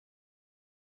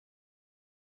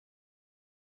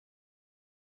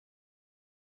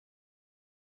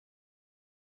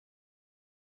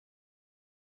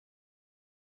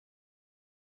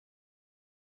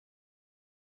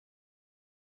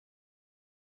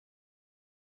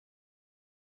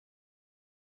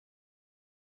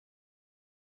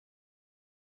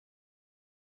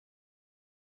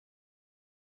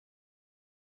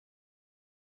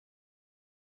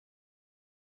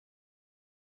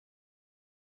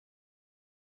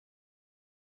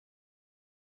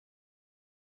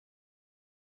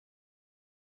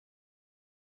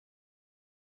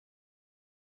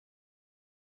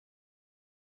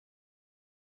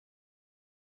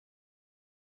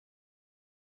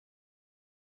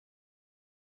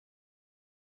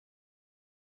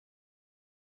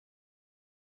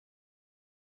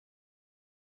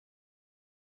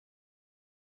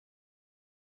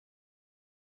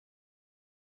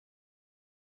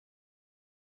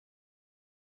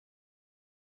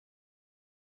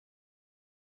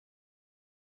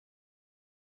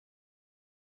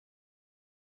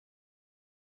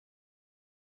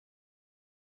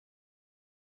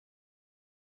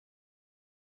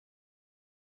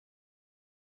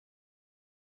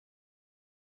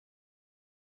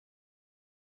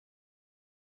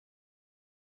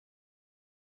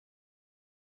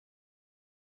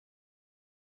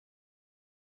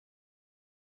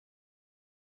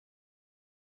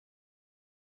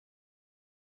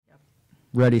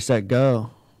Ready, set,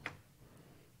 go.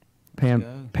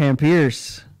 Pam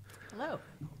Pearce. Hello.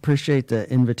 Appreciate the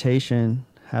invitation,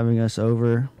 having us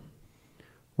over.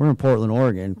 We're in Portland,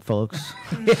 Oregon, folks.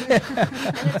 And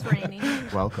it's raining.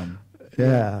 Welcome.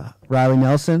 Yeah. Riley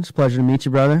Nelson, it's a pleasure to meet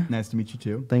you, brother. Nice to meet you,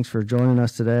 too. Thanks for joining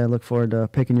us today. I look forward to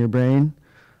picking your brain.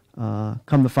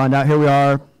 Come to find out, here we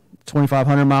are,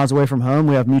 2,500 miles away from home.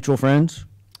 We have mutual friends.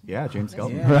 Yeah, James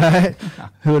Skelton. Yeah. Right?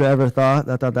 Who would have ever thought?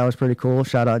 I thought that was pretty cool.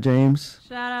 Shout out, James.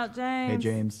 Shout out, James. Hey,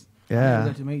 James. I Yeah. never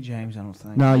got to meet James, I don't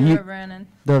think. No, Brandon.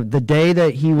 the day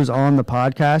that he was on the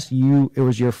podcast, it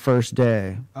was your first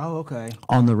day Oh, okay.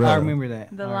 on the road. I remember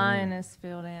that. The lion is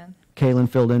filled in. Caitlin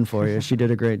filled in for you. She did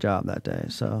a great job that day.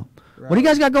 So, what do you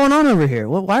guys got going on over here?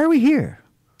 Why are we here?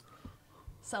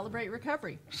 Celebrate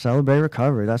recovery. Celebrate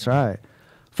recovery. That's right.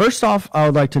 First off, I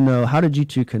would like to know, how did you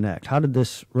two connect? How did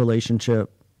this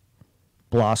relationship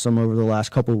blossom over the last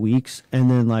couple of weeks?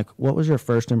 And then, like, what was your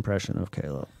first impression of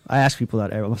Caleb? I ask people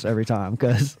that almost every time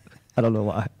because I don't know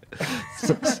why.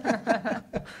 Because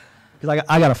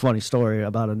I got a funny story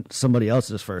about somebody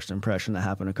else's first impression that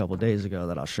happened a couple of days ago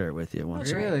that I'll share with you.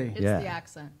 Once. Really? It's Yeah. the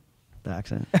accent. The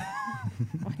accent.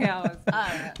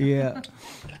 Yeah.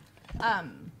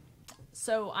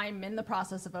 So I'm in the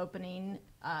process of opening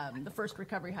the first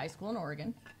recovery high school in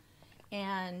Oregon,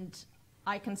 and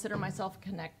I consider myself a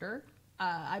connector.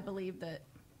 I believe that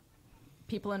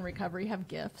people in recovery have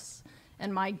gifts,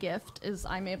 and my gift is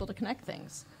I'm able to connect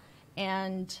things.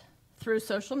 And through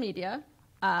social media,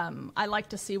 I like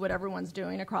to see what everyone's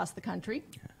doing across the country,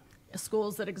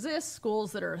 schools that exist,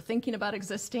 schools that are thinking about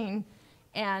existing,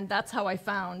 and that's how I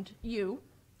found you.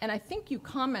 And I think you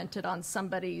commented on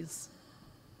somebody's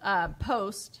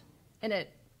post, and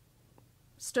it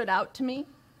stood out to me.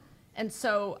 And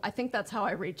so I think that's how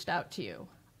I reached out to you.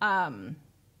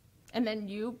 And then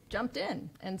you jumped in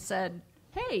and said,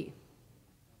 hey,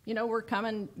 we're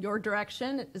coming your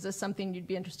direction. Is this something you'd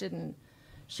be interested in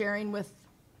sharing with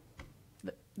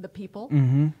the people?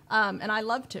 Mm-hmm. And I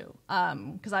love to,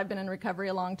 because I've been in recovery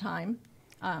a long time,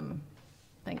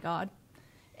 thank God,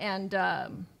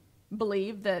 and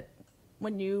believe that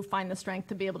when you find the strength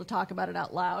to be able to talk about it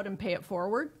out loud and pay it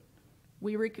forward,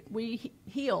 we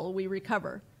heal, we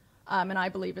recover. And I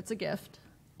believe it's a gift.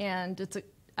 And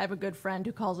I have a good friend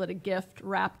who calls it a gift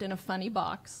wrapped in a funny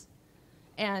box.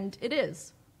 And it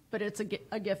is, but it's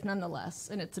a gift nonetheless,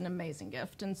 and it's an amazing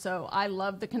gift. And so I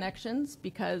love the connections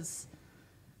because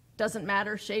it doesn't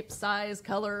matter shape, size,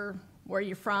 color, where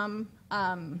you're from.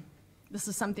 This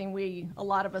is something a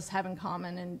lot of us have in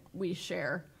common, and we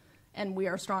share, and we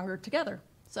are stronger together.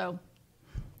 So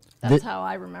that's how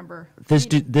I remember. This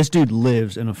dude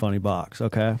lives in a funny box,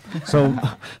 okay? So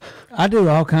I do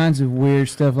all kinds of weird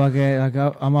stuff like that. Like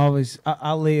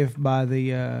I live by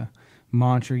the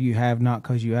mantra, you have not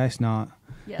because you ask not.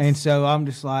 Yes. And so I'm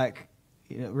just like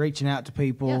reaching out to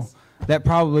people. Yes. That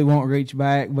probably won't reach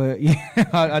back, but yeah,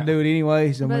 I do it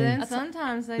anyways. But then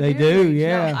sometimes they do, reach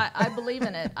yeah. out. I believe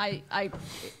in it.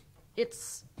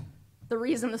 It's the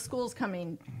reason the school's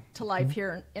coming to life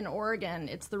here in Oregon.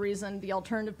 It's the reason the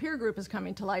alternative peer group is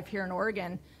coming to life here in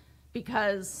Oregon,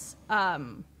 because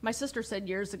my sister said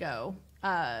years ago,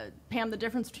 Pam, the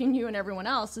difference between you and everyone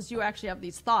else is you actually have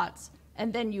these thoughts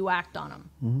and then you act on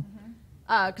them.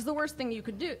 Because the worst thing you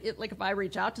could do, like if I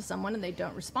reach out to someone and they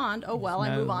don't respond, oh well,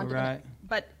 I move on to it.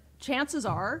 But chances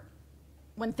are,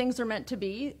 when things are meant to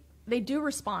be, they do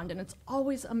respond, and it's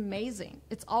always amazing.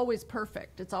 It's always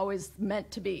perfect. It's always meant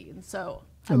to be, and so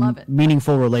I love it.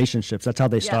 Meaningful relationships, that's how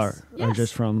they start. Yes. Or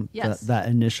just from Yes. that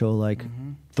initial,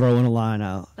 throwing a line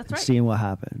out That's and right. seeing what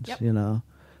happens, Yep.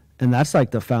 And that's like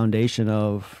the foundation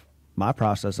of my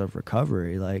process of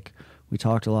recovery. Like, we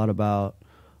talked a lot about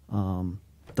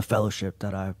the fellowship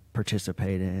that I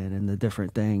participate in and the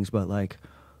different things, but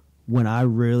when I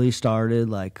really started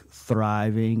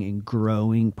thriving and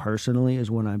growing personally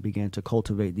is when I began to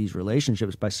cultivate these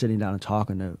relationships by sitting down and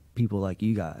talking to people like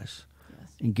you guys. Yes.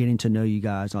 And getting to know you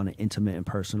guys on an intimate and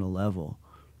personal level.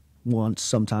 Once,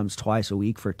 sometimes twice a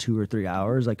week for 2 or 3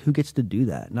 hours. Who gets to do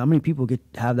that? Not many people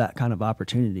have that kind of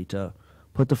opportunity to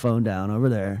put the phone down over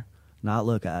there, not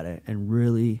look at it, and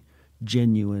really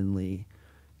genuinely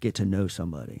get to know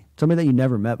somebody that you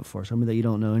never met before, somebody that you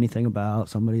don't know anything about,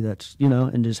 somebody that's,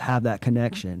 and just have that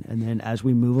connection. And then as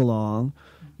we move along,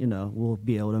 we'll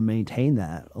be able to maintain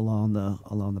that along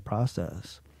the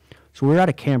process. So we're at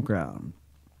a campground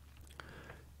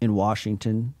in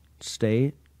Washington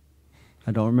State.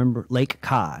 I don't remember, Lake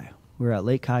Kai. We're at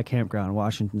Lake Kai Campground,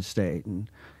 Washington State. And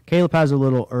Caleb has a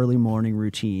little early morning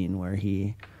routine where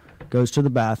he goes to the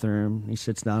bathroom, he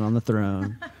sits down on the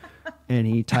throne, and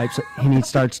he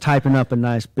starts typing up a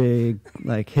nice big,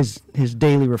 like his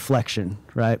daily reflection,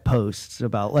 right, posts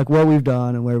about like what we've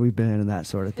done and where we've been and that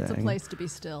sort of thing. It's a place to be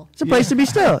still. It's a place to be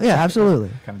still. Yeah, absolutely.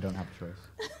 Kind of don't have a choice.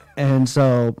 And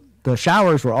so the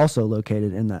showers were also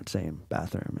located in that same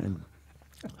bathroom. And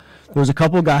there was a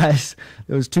couple guys,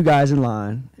 there was 2 guys in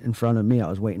line in front of me. I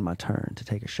was waiting my turn to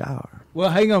take a shower. Well,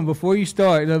 hang on. Before you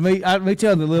start, let me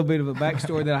tell you a little bit of a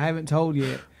backstory that I haven't told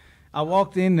yet. I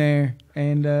walked in there,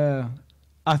 and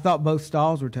I thought both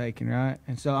stalls were taken, right?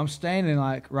 And so I'm standing,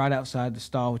 like, right outside the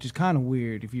stall, which is kind of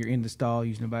weird if you're in the stall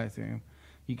using the bathroom.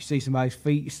 You can see somebody's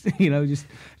feet,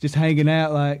 just hanging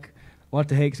out, like, what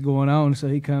the heck's going on? So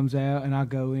he comes out, and I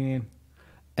go in.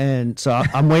 And so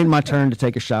I'm waiting my turn to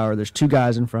take a shower. There's 2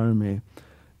 guys in front of me,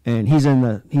 and he's in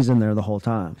there the whole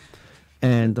time.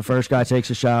 And the first guy takes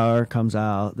a shower, comes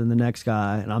out. Then the next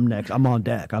guy, and I'm next. I'm on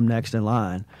deck. I'm next in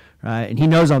line, right? And he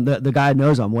knows the guy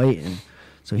knows I'm waiting.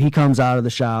 So he comes out of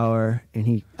the shower,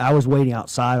 and I was waiting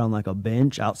outside on like a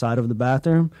bench outside of the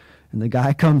bathroom, and the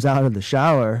guy comes out of the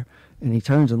shower, and he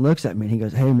turns and looks at me, and he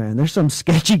goes, "Hey, man, there's some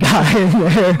sketchy guy in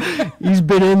there. He's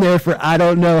been in there for I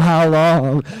don't know how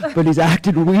long, but he's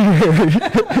acted weird."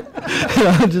 And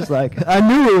I'm just like, I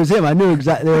knew it was him. I knew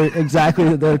exactly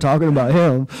that they were talking about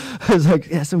him. I was like,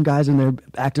 yeah, some guys in there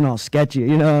acting all sketchy,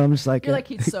 you know? I'm just like, You're like,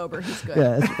 he's sober, he's good.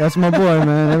 Yeah, that's my boy,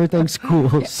 man. Everything's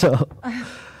cool. Yeah. So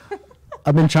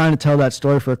I've been trying to tell that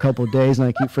story for a couple of days, and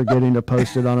I keep forgetting to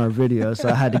post it on our video, so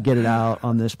I had to get it out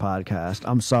on this podcast.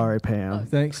 I'm sorry, Pam.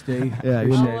 Thanks, Steve. Yeah,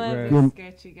 you're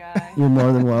sketchy guy. You're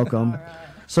more than welcome. All right.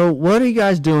 So what are you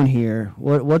guys doing here?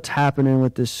 What's happening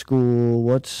with this school?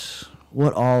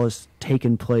 What all has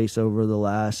taken place over the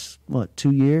last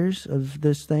 2 years of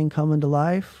this thing coming to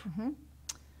life?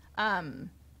 Mm-hmm.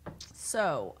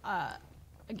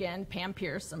 Again, Pam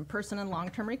Pearce, I'm person in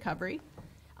long-term recovery.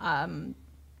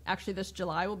 Actually, this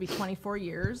July will be 24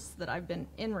 years that I've been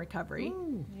in recovery.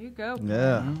 Ooh, there you go.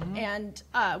 Yeah. Mm-hmm. And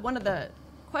one of the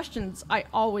questions I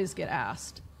always get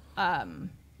asked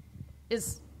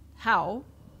is, how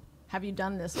have you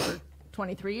done this for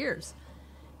 23 years?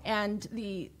 And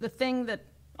the thing that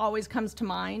always comes to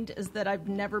mind is that I've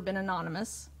never been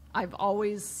anonymous. I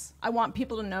want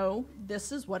people to know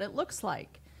this is what it looks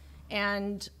like,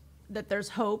 and that there's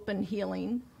hope and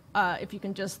healing. If you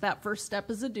can that first step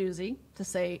is a doozy to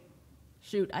say,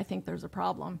 shoot, I think there's a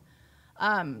problem.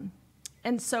 And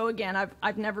so again,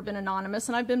 I've never been anonymous,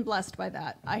 and I've been blessed by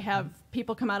that. I have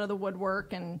people come out of the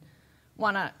woodwork and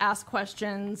want to ask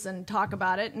questions and talk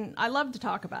about it, and I love to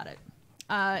talk about it.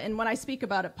 And when I speak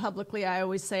about it publicly, I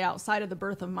always say outside of the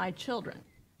birth of my children,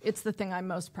 it's the thing I'm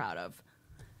most proud of.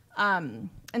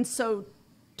 And so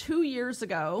 2 years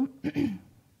ago,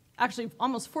 actually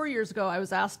almost 4 years ago, I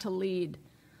was asked to lead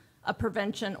a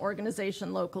prevention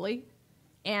organization locally.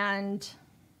 And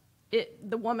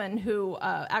the woman who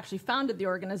actually founded the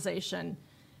organization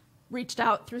reached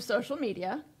out through social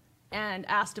media and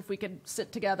asked if we could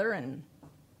sit together, and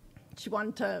she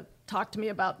wanted to talk to me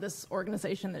about this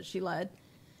organization that she led.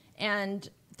 And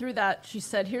through that, she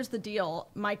said, here's the deal.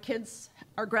 My kids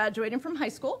are graduating from high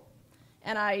school,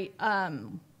 and I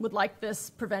would like this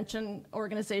prevention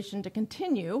organization to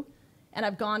continue. And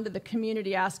I've gone to the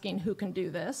community asking who can do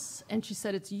this. And she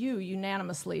said, it's you,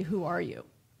 unanimously. Who are you?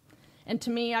 And to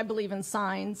me, I believe in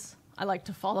signs. I like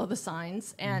to follow the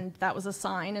signs. And that was a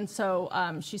sign. And so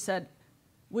she said,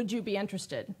 would you be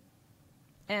interested?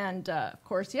 And of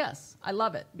course, yes. I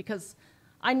love it, because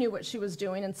I knew what she was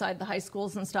doing inside the high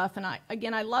schools and stuff. And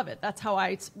I love it. That's how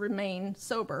I remain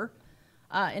sober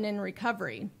and in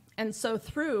recovery. And so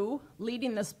through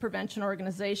leading this prevention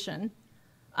organization,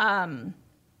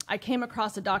 I came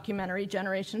across a documentary,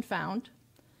 Generation Found,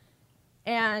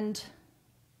 and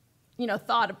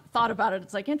thought about it.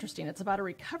 It's like, interesting. It's about a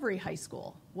recovery high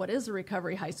school. What is a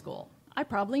recovery high school? I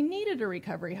probably needed a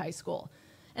recovery high school.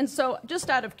 And so just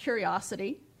out of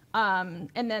curiosity, and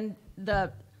then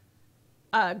the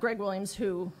Greg Williams,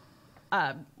 who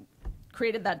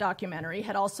created that documentary,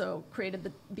 had also created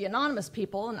the Anonymous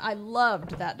People, and I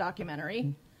loved that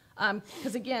documentary.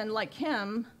 Because again, like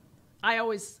him, I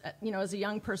always, as a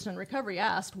young person in recovery,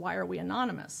 asked, why are we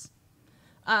anonymous?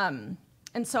 And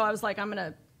so I was like, I'm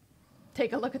going to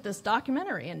take a look at this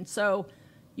documentary. And so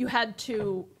you had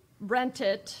to rent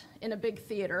it in a big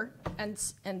theater and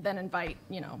then invite,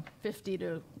 50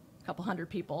 to a couple hundred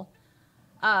people.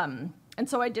 And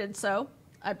so I did so.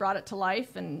 I brought it to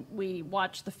life, and we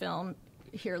watched the film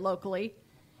here locally.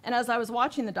 And as I was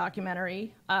watching the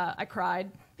documentary, I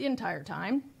cried the entire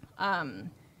time.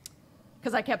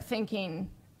 Because I kept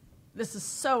thinking, this is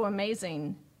so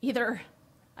amazing. Either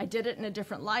I did it in a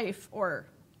different life, or,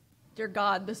 dear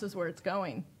God, this is where it's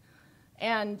going.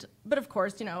 But of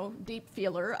course, deep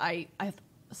feeler, I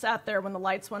sat there when the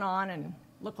lights went on and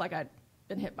looked like I'd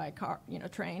been hit by a car,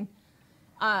 train.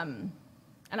 And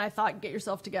I thought, get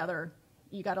yourself together.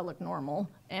 You got to look normal.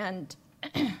 And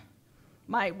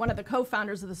one of the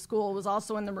co-founders of the school was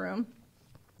also in the room.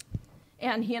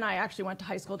 And he and I actually went to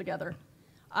high school together.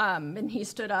 And he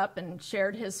stood up and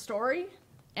shared his story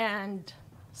and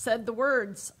said the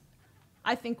words,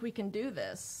 "I think we can do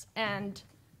this." And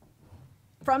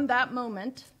from that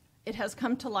moment, it has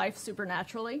come to life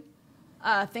supernaturally.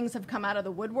 Things have come out of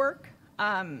the woodwork.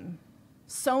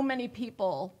 So many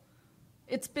people,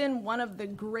 it's been one of the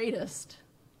greatest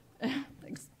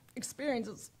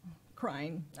experiences,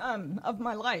 crying, of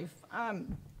my life.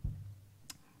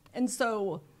 And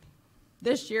so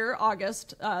this year,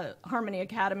 August, Harmony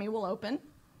Academy will open,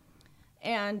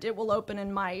 and it will open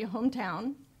in my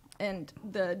hometown. And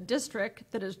the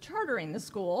district that is chartering the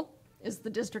school is the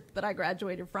district that I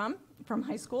graduated from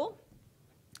high school.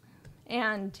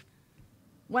 And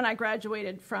when I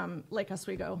graduated from Lake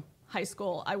Oswego High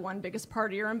School, I won Biggest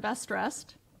Partier and Best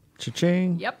Dressed.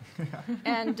 Cha-ching. Yep.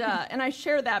 And I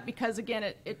share that because,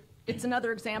 again, it's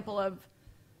another example of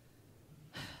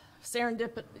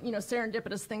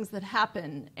serendipitous things that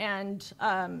happen. And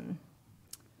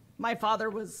my father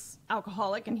was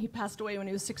alcoholic, and he passed away when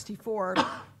he was 64.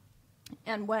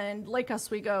 And when Lake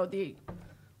Oswego,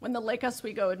 when the Lake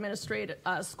Oswego Administrative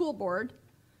School Board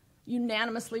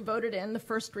unanimously voted in the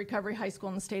first recovery high school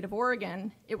in the state of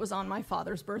Oregon, it was on my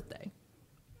father's birthday.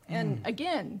 And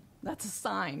again, that's a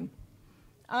sign.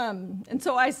 And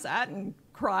so I sat and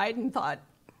cried and thought,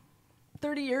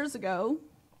 30 years ago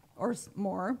or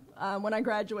more, when I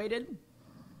graduated,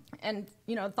 and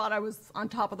thought I was on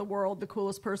top of the world, the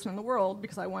coolest person in the world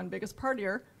because I won Biggest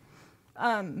Partier,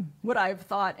 would I have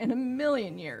thought in a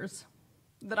million years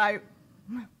that I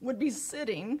would be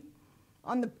sitting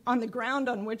on the ground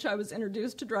on which I was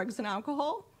introduced to drugs and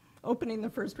alcohol, opening the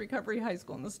first recovery high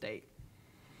school in the state.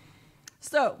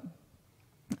 So,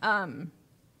 and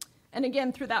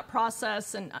again, through that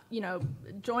process and,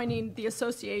 joining the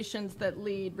associations that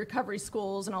lead recovery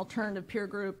schools and alternative peer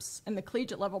groups and the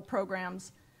collegiate level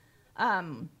programs,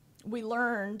 we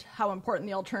learned how important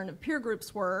the alternative peer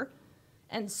groups were.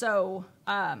 And so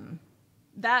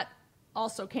that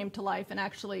also came to life, and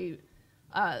actually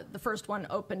the first one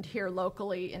opened here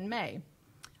locally in May.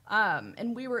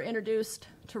 And we were introduced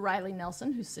to Riley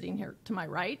Nelson, who's sitting here to my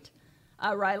right.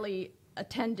 Riley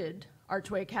attended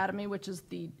Archway Academy, which is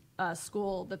the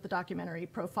school that the documentary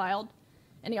profiled.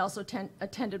 And he also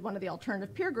attended one of the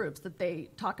alternative peer groups that they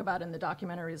talk about in the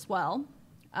documentary as well.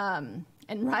 And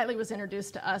Riley was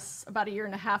introduced to us about 1.5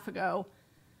 years ago,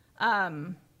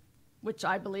 which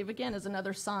I believe, again, is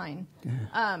another sign.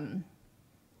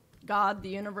 God, the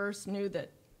universe, knew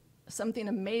that something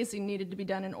amazing needed to be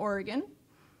done in Oregon.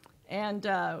 And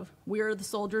we are the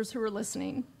soldiers who were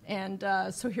listening. And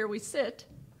so here we sit,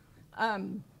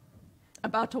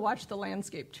 about to watch the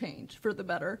landscape change for the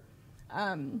better.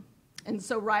 And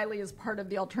so Riley is part of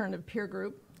the alternative peer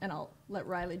group, and I'll let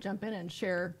Riley jump in and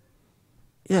share.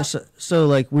 Yeah, so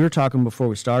like we were talking before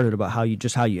we started about how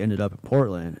you ended up in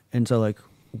Portland. And so like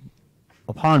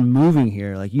upon moving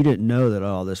here, like you didn't know that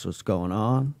all this was going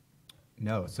on?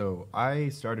 No, so I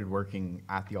started working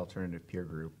at the alternative peer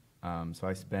group. So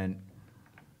I spent,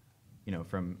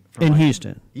 from in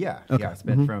Houston. Yeah, Okay. yeah. I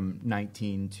spent from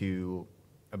 19 to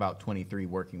about 23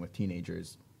 working with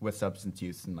teenagers with substance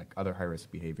use and like other high-risk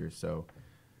behaviors. So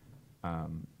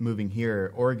moving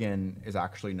here, Oregon is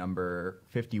actually number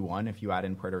 51 if you add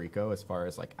in Puerto Rico as far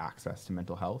as like access to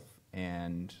mental health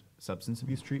and substance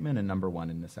abuse treatment, and number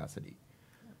 1 in necessity.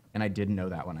 And I didn't know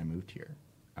that when I moved here.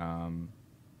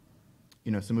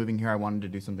 So moving here, I wanted to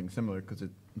do something similar because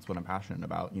it's what I'm passionate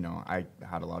about. I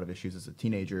had a lot of issues as a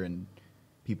teenager, and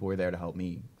people were there to help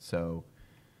me. So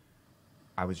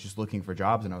I was just looking for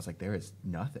jobs, and I was like, there is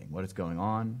nothing. What is going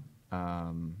on?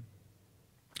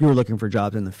 You were looking for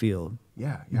jobs in the field.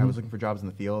 Yeah, I was looking for jobs in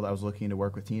the field. I was looking to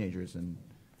work with teenagers. And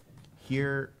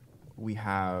here we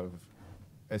have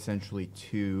essentially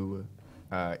 2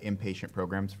 inpatient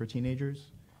programs for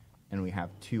teenagers, and we have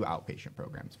 2 outpatient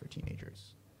programs for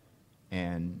teenagers.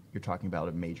 And you're talking about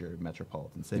a major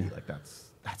metropolitan city. Like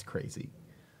that's crazy.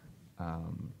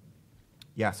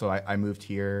 So I moved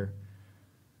here.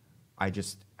 I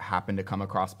just happened to come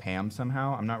across Pam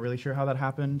somehow. I'm not really sure how that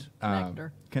happened.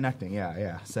 Connecting,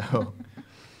 yeah. So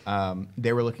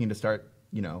they were looking to start,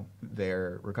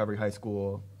 their recovery high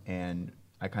school, and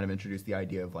I kind of introduced the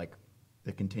idea of like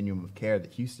the continuum of care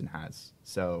that Houston has.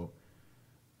 So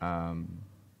one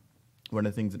of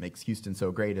the things that makes Houston so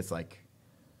great is like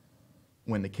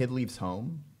when the kid leaves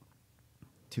home,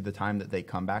 to the time that they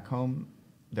come back home,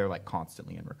 they're like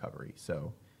constantly in recovery.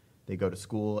 So they go to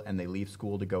school and they leave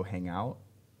school to go hang out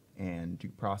and do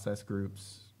process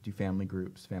groups, do family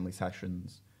groups, family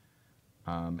sessions.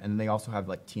 And they also have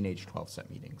like teenage 12-step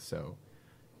meetings. So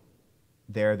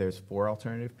there's 4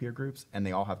 alternative peer groups, and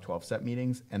they all have 12-step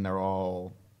meetings, and they're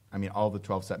all, I mean, all the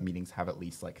 12-step meetings have at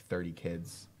least like 30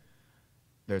 kids.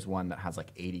 There's one that has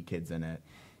like 80 kids in it.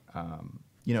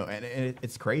 You know, and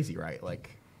it's crazy, right?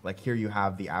 Like here you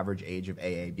have the average age of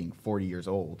AA being 40 years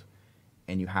old,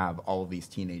 and you have all of these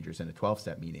teenagers in a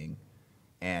 12-step meeting,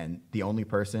 and the only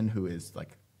person who is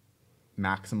like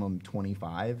maximum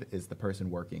 25 is the person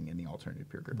working in the alternative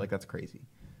peer group. Like, that's crazy.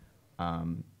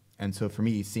 And so for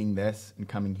me, seeing this and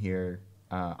coming here,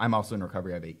 I'm also in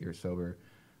recovery. I have 8 years sober.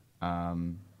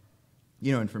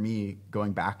 You know, and for me,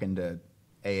 going back into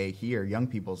AA here, young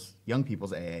people's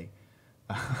AA,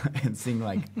 and seeing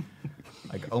like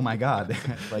oh my God,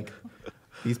 like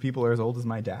these people are as old as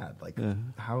my dad. Like,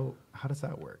 how does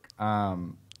that work?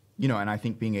 You know, and I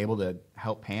think being able to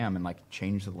help Pam and like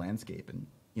change the landscape and,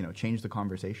 you know, change the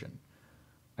conversation,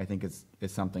 I think is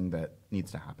something that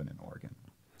needs to happen in Oregon.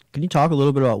 Can you talk a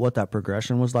little bit about what that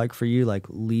progression was like for you, like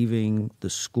leaving the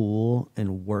school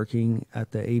and working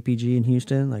at the APG in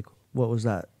Houston? Like, what was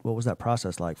that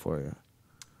process like for you?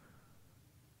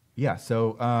 Yeah,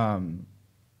 so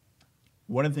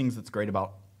one of the things that's great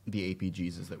about the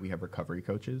APGs is that we have recovery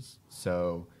coaches.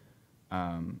 So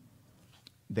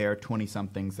they're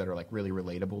 20-somethings that are like really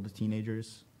relatable to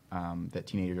teenagers, that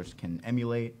teenagers can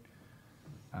emulate.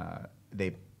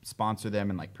 They sponsor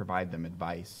them and like provide them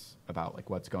advice about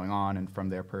like what's going on and from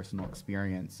their personal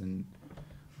experience. And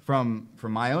from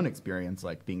my own experience,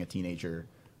 like being a teenager,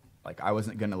 like I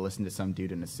wasn't going to listen to some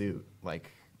dude in a suit. Like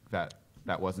that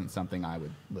wasn't something I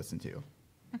would listen to.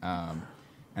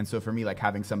 And so for me, like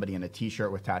having somebody in a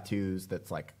t-shirt with tattoos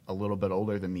that's like a little bit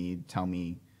older than me tell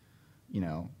me, you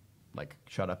know, like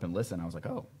shut up and listen, I was like,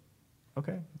 oh,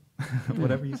 okay.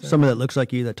 Whatever you say. Somebody that looks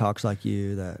like you, that talks like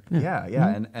you, that yeah.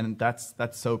 Mm-hmm. And that's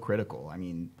so critical. I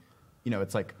mean, you know,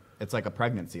 it's like a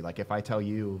pregnancy. Like if I tell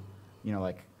you, you know,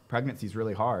 like pregnancy is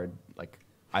really hard, like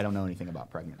I don't know anything about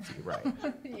pregnancy, right?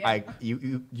 Yeah.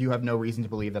 You have no reason to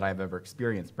believe that I've ever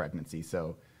experienced pregnancy.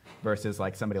 So versus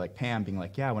like somebody like Pam being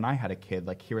like, yeah, when I had a kid,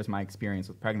 like here was my experience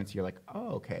with pregnancy. You're like,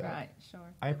 oh, okay. Right,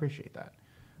 sure. I appreciate that.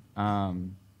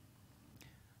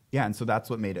 Yeah, and so that's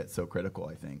what made it so critical,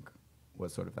 I think,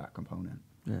 was sort of that component.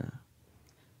 Yeah.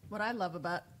 What I love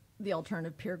about the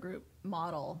alternative peer group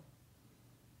model,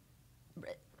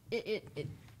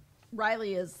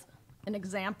 Riley is an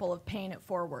example of paying it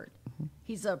forward. Mm-hmm.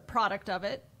 He's a product of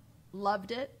it,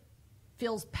 loved it,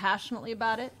 feels passionately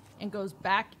about it, and goes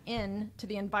back into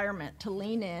the environment to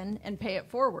lean in and pay it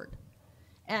forward.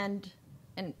 And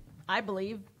I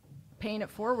believe paying it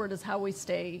forward is how we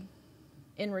stay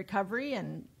in recovery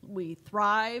and we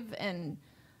thrive. And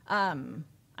I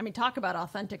mean, talk about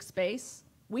authentic space.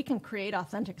 We can create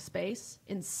authentic space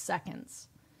in seconds.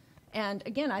 And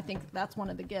again, I think that's one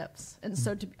of the gifts. And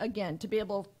so to be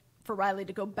able for Riley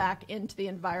to go back into the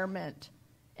environment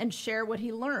and share what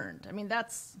he learned. I mean,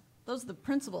 those are the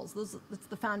principles. That's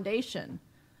the foundation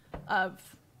of,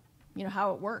 you know,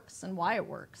 how it works and why it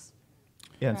works.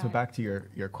 Yeah, and so back to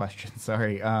your question.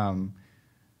 Sorry.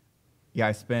 Yeah,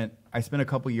 I spent a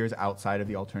couple years outside of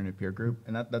the alternative peer group,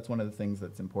 and that's one of the things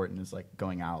that's important is like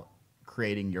going out,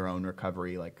 creating your own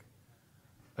recovery, like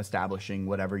establishing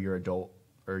whatever your adult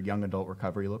or young adult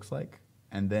recovery looks like,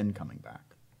 and then coming back.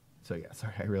 So yeah,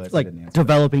 sorry, I realized I didn't answer. Like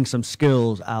developing some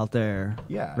skills out there.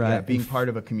 Yeah, right. Yeah, being part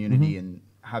of a community and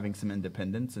having some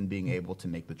independence and being able to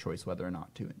make the choice whether or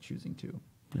not to and choosing to.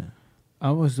 Yeah.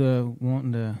 I was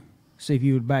wanting to see if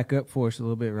you would back up for us a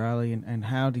little bit, Riley, and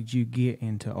how did you get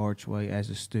into Archway as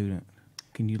a student?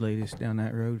 Can you lead us down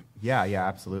that road? Yeah,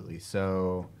 absolutely.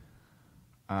 So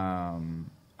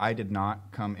I did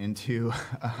not come into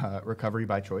recovery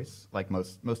by choice, like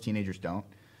most teenagers don't.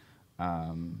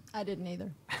 I didn't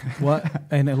either. What?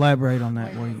 And elaborate on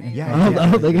that. I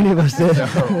don't think any of us did.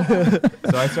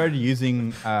 So I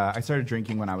started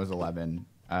drinking when I was 11,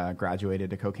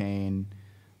 graduated to cocaine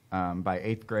by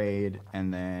 8th grade,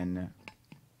 and then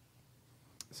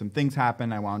some things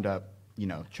happened. I wound up, you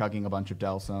know, chugging a bunch of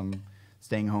Delsum,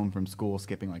 staying home from school,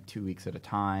 skipping like 2 weeks at a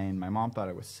time. My mom thought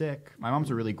I was sick. My mom's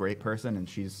a really great person, and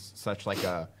she's such like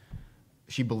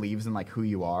she believes in like who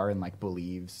you are and like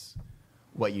believes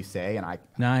what you say. And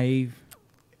naive.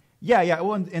 Yeah.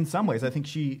 Well, in some ways, I think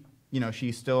she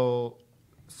still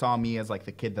saw me as like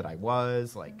the kid that I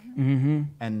was, like,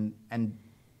 and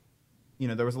you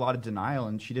know, there was a lot of denial,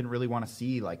 and she didn't really want to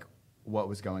see like what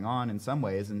was going on in some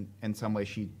ways, and in some ways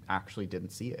she actually didn't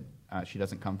see it. She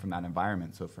doesn't come from that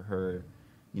environment. So for her,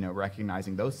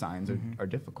 recognizing those signs are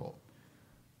difficult.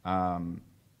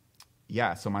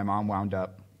 Yeah, so my mom wound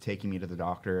up taking me to the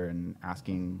doctor and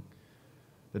asking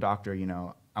the doctor,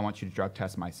 I want you to drug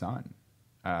test my son.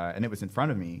 And it was in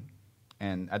front of me.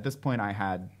 And at this point, I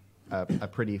had a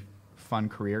pretty fun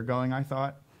career going, I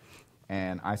thought.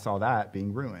 And I saw that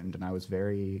being ruined, and I was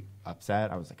very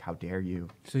upset. I was like, how dare you?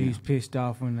 So you was pissed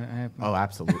off when that happened? Oh,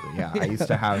 absolutely, yeah. I used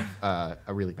to have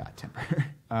a really bad temper.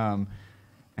 And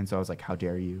so I was like, how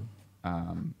dare you?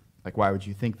 Like, why would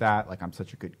you think that? Like, I'm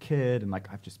such a good kid, and,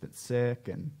 like, I've just been sick.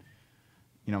 And,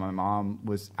 my mom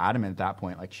was adamant at that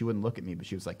point. Like, she wouldn't look at me, but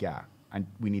she was like, yeah,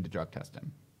 we need to drug test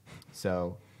him.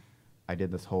 So I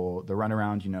did the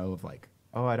runaround, of, like,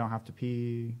 oh, I don't have to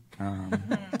pee.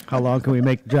 How long can we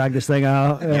drag this thing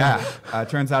out? Yeah.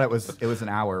 Turns out it was an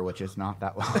hour, which is not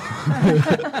that long.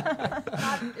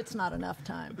 It's not enough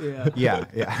time.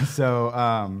 Yeah.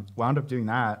 So wound up doing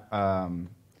that.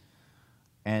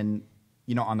 And,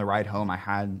 on the ride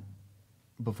home,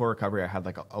 before recovery, I had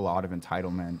like a lot of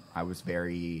entitlement.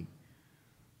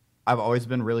 I've always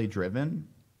been really driven.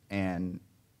 And,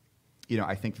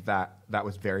 I think that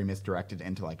was very misdirected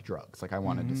into like drugs. Like I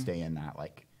wanted to stay in that,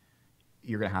 like,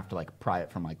 you're going to have to like pry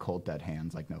it from like cold dead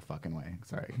hands. Like, no fucking way.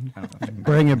 Sorry. I don't know if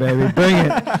Bring it, baby. Bring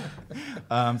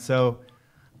it. So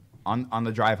on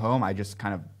the drive home, I just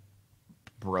kind of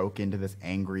broke into this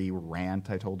angry rant.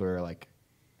 I told her, like,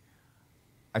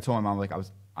 I told my mom, like, I'm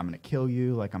going to kill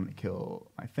you. Like, I'm going to kill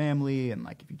my family. And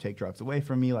like, if you take drugs away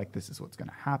from me, like, this is what's going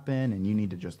to happen. And you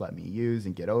need to just let me use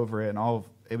and get over it. And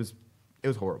it was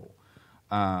horrible.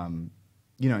 And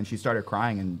she started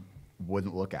crying and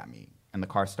wouldn't look at me. And the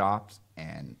car stopped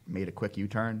and made a quick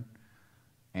U-turn.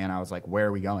 And I was like, where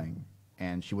are we going?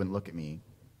 And she wouldn't look at me.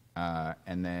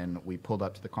 And then we pulled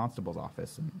up to the constable's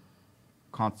office. And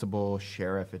constable,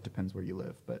 sheriff, it depends where you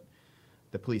live, but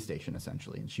the police station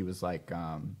essentially. And she was like,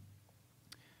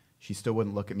 she still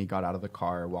wouldn't look at me, got out of the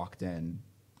car, walked in,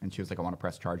 and she was like, I want to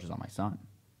press charges on my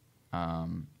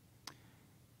son.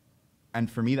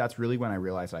 And for me, that's really when I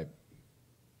realized I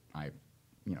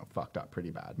fucked up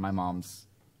pretty bad. My mom's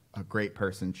a great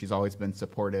person. She's always been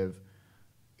supportive,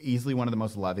 easily one of the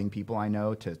most loving people I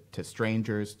know, to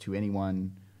strangers, to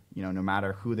anyone, no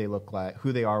matter who they look like,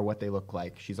 who they are, what they look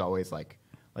like. She's always like,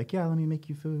 yeah, let me make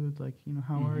you food. Like,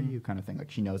 how are you? Kind of thing.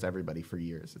 Like, she knows everybody for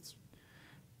years.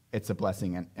 It's a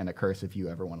blessing and a curse if you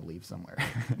ever want to leave somewhere.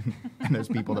 And there's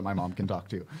people that my mom can talk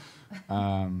to.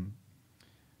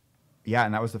 Yeah,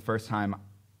 and that was the first time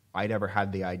I'd ever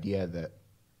had the idea that,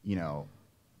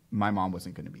 my mom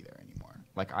wasn't going to be there anymore.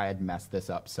 Like, I had messed this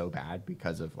up so bad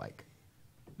because of, like,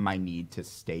 my need to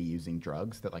stay using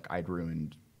drugs that, like, I'd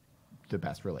ruined the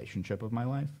best relationship of my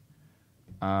life.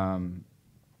 And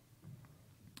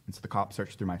so the cop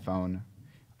searched through my phone.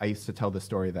 I used to tell the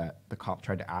story that the cop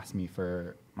tried to ask me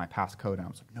for my passcode, and I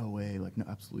was like, no way, like, no,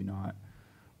 absolutely not.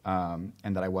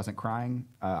 And that I wasn't crying.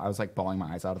 I was like bawling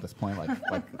my eyes out at this point, like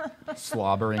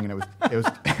slobbering, and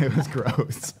it was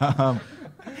gross.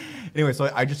 Anyway,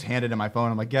 so I just handed him my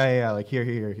phone. I'm like, yeah, like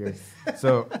here.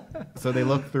 So they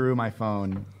looked through my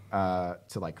phone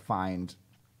to like find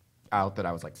out that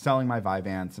I was like selling my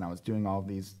Vyvanse and I was doing all of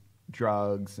these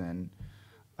drugs. And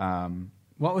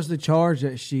what was the charge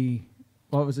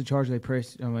they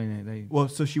pressed? I mean, well,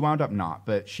 so she wound up not,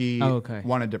 but she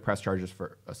wanted to press charges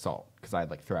for assault because I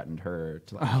had like threatened her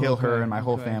to like kill her and my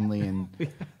whole family, and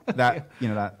that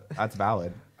that's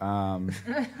valid.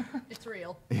 It's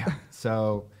real. Yeah.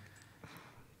 So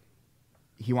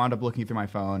he wound up looking through my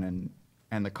phone,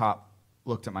 and the cop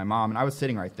looked at my mom, and I was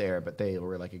sitting right there, but they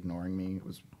were like ignoring me. It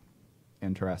was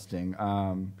interesting.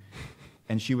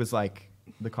 And she was like,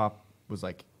 the cop was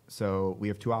like, so we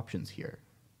have two options here.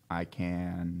 I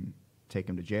can take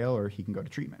him to jail or he can go to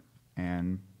treatment.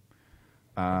 And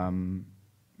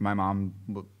my mom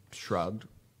shrugged,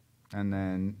 and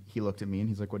then he looked at me and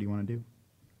he's like, what do you want to do?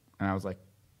 And I was like,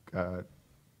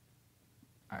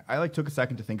 I like took a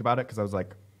second to think about it because I was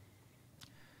like,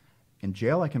 in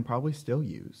jail I can probably still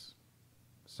use.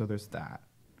 So there's that.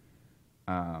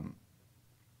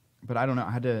 But I don't know.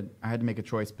 I had to make a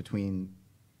choice between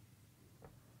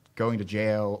going to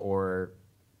jail or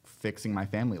fixing my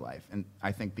family life. And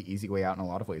I think the easy way out in a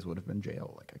lot of ways would have been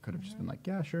jail. Like, I could have just been like,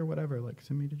 yeah, sure, whatever, like,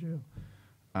 send me to jail.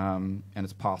 And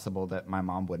it's possible that my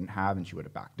mom wouldn't have, and she would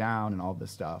have backed down and all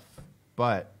this stuff.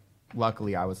 But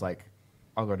luckily I was like,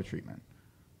 I'll go to treatment.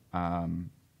 And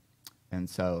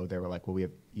so they were like, well,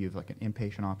 you have like an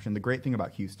inpatient option. The great thing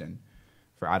about Houston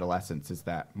for adolescents is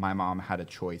that my mom had a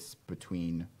choice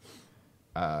between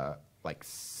like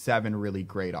 7 really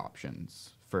great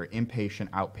options for inpatient,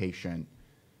 outpatient,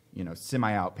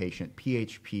 semi-outpatient,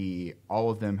 PHP. All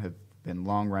of them have been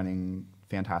long-running,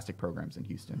 fantastic programs in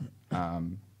Houston.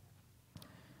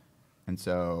 And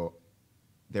so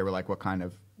they were like, where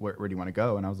do you want to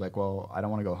go? And I was like, well, I don't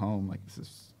want to go home. Like, this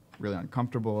is really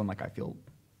uncomfortable, and like I feel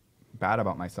bad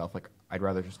about myself. Like, I'd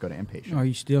rather just go to inpatient. Are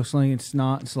you still slinging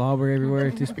snot and slobber everywhere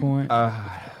at this point?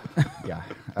 Yeah.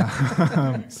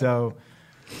 So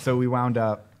we wound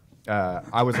up,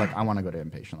 I was like, I want to go to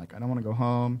inpatient. Like, I don't want to go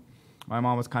home. My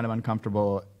mom was kind of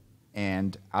uncomfortable,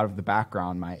 and out of the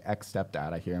background, my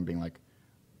ex-stepdad, I hear him being like,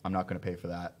 I'm not going to pay for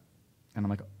that. And I'm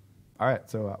like, all right,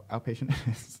 so outpatient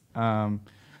is.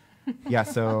 Yeah,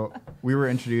 so we were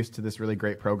introduced to this really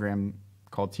great program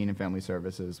called Teen and Family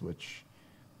Services, which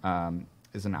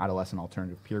is an adolescent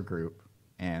alternative peer group.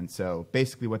 And so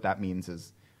basically what that means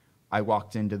is I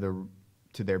walked into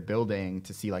their building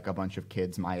to see like a bunch of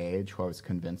kids my age who I was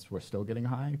convinced were still getting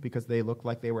high because they looked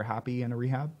like they were happy in a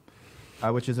rehab,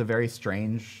 which is a very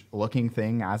strange looking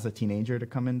thing as a teenager to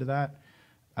come into that.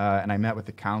 And I met with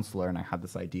the counselor, and I had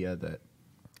this idea that,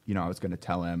 I was going to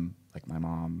tell him, like, my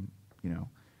mom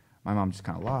just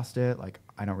kind of lost it. Like,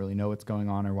 I don't really know what's going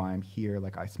on or why I'm here.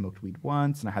 Like, I smoked weed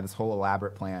once, and I had this whole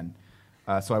elaborate plan.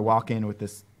 So I walk in with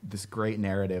this great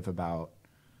narrative about,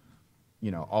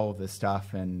 all of this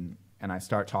stuff, and I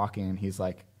start talking, and he's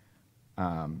like,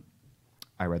 I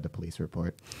read the police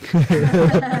report.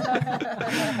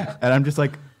 And I'm just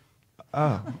like,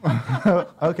 oh,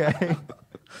 okay.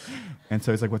 And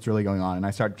so he's like, what's really going on? And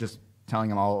I start just telling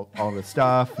him all this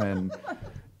stuff, and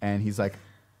he's like,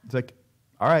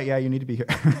 all right, yeah, you need to be here.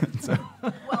 So,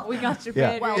 Well, we got your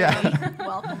yeah, bed yeah.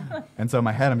 Welcome. And so in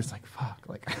my head, I'm just like, fuck.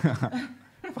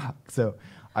 So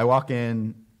I walk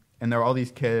in, and there are all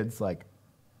these kids, like,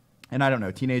 and I don't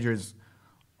know, teenagers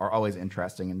are always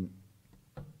interesting, and,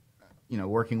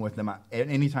 working with them,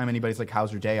 anytime anybody's like,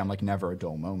 how's your day? I'm like, never a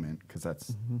dull moment, because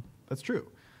that's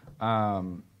true.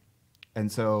 And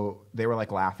so they were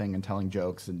like laughing and telling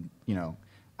jokes and,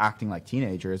 acting like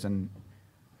teenagers. And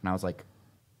I was like,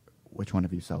 which one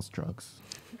of you sells drugs?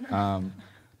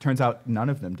 Turns out none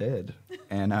of them did.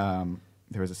 And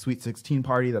there was a Sweet 16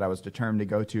 party that I was determined to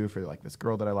go to for like this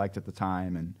girl that I liked at the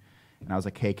time. And I was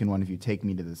like, hey, can one of you take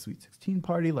me to the Sweet 16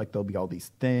 party? Like, there'll be all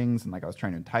these things. And like, I was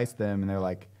trying to entice them. And they're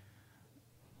like,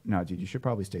 no, dude, you should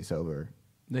probably stay sober.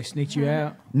 They sneaked you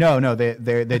out? No,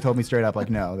 they told me straight up, like,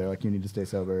 no. They're like, you need to stay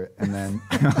sober. And then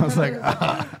I was like,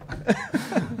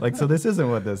 like, so this isn't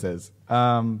what this is.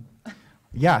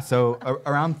 Yeah, so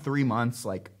around 3 months,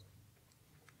 like,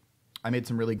 I made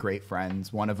some really great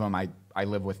friends. One of them I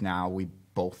live with now. We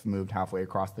both moved halfway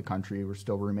across the country. We're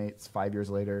still roommates 5 years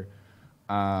later.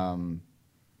 And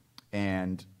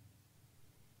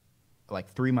like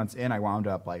 3 months in, I wound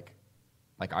up like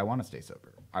I want to stay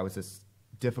sober. I was this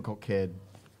difficult kid.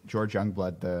 George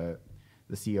Youngblood, the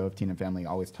CEO of Teen and Family,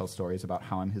 always tells stories about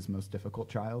how I'm his most difficult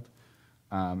child.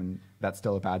 And that's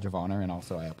still a badge of honor, and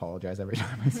also I apologize every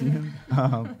time I see him.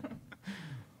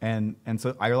 And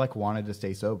so I like wanted to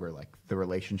stay sober. Like the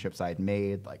relationships I had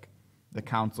made, like the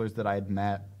counselors that I had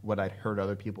met, what I'd heard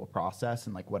other people process,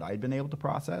 and like what I'd been able to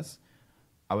process.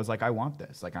 I was like, I want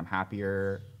this. Like, I'm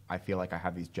happier. I feel like I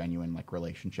have these genuine like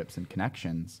relationships and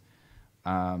connections.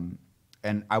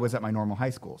 And I was at my normal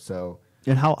high school, so.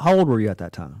 And how old were you at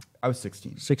that time? I was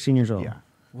 16. 16 years old. Yeah.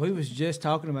 We was just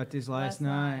talking about this last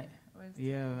night. was-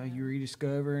 Yeah, you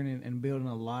rediscovering and building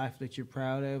a life that you're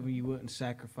proud of, and you wouldn't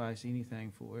sacrifice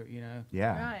anything for it,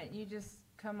 Yeah. Right. You just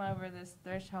come over this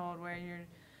threshold where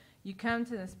you come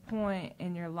to this point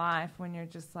in your life when you're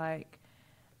just like,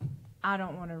 I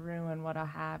don't want to ruin what I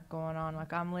have going on.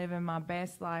 Like, I'm living my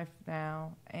best life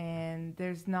now, and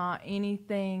there's not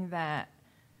anything that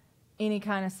any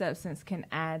kind of substance can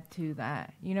add to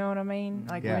that. You know what I mean?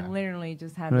 Like, Yeah. we literally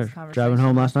just had this conversation. Driving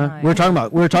home last night. We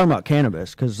were talking about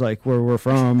cannabis because like where we're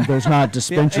from, there's not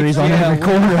dispensaries on every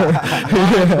corner.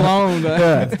 Blown,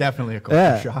 Yeah. It's definitely a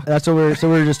culture shock. That's what we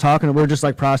were just talking. We're just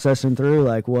like processing through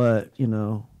like what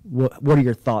are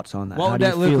your thoughts on that? What How would do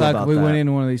you that look feel like about if we that? went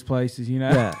into one of these places,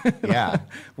 Yeah. Yeah.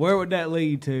 Where would that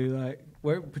lead to? Like,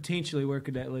 where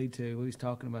could that lead to? We was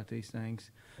talking about these things.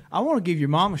 I want to give your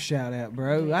mom a shout out,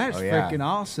 bro. That's Oh, yeah. freaking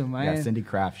awesome, man. Yeah, Cindy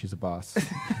Kraft, she's a boss.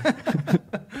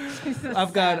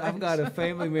 I've got a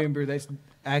family member that's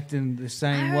acting the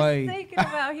same I was way. thinking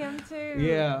about him too.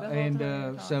 Yeah, the whole and time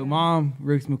you were so talking. Mom,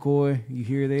 Ruth McCoy, you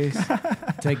hear this?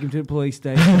 Take him to the police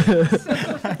station.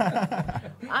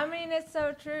 I mean, it's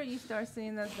so true. You start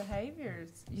seeing those behaviors.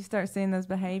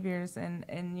 And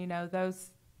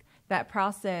that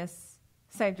process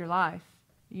saved your life.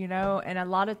 And a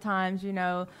lot of times,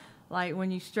 like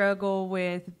when you struggle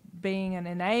with being an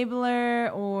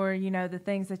enabler or, you know, the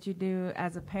things that you do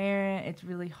as a parent, it's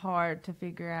really hard to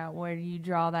figure out where do you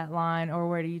draw that line or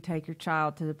where do you take your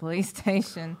child to the police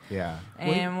station. Yeah.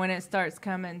 And when it starts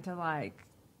coming to like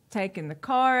taking the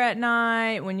car at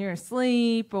night when you're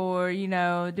asleep or, you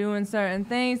know, doing certain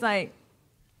things, like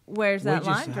where's that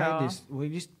line draw? We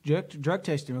just drug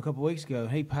tested him a couple weeks ago.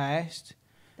 He passed,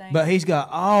 but he's got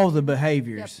all the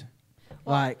behaviors. Yep.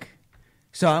 Like,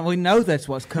 so we know that's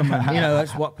what's coming. You know,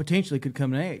 that's what potentially could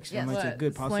come next. Yes. I mean, it's a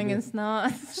good possibility. Slinging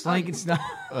snot. Slinging snot.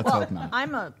 Let's hope not.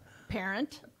 I'm a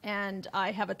parent, and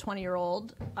I have a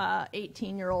 20-year-old,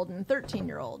 18-year-old, and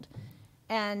 13-year-old.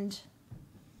 And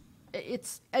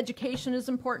education is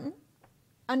important.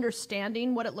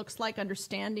 Understanding what it looks like,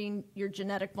 understanding your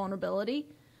genetic vulnerability.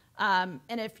 And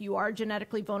if you are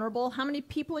genetically vulnerable, how many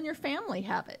people in your family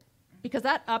have it? Because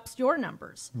that ups your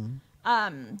numbers.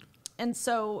 Mm-hmm. And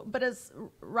so, but as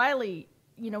Riley,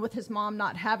 you know, with his mom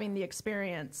not having the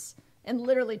experience and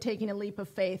literally taking a leap of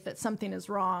faith that something is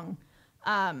wrong.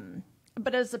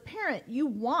 But as a parent, you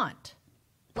want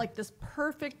like this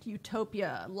perfect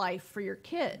utopia life for your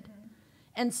kid. Mm-hmm.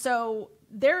 And so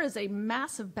there is a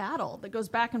massive battle that goes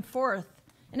back and forth.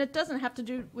 And it doesn't have to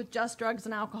do with just drugs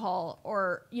and alcohol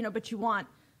or, you know, but you want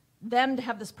them to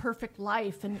have this perfect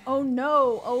life. And, oh,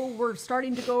 no, we're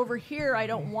starting to go over here. I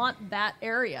don't want that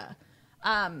area.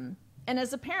 And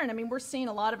as a parent, I mean, we're seeing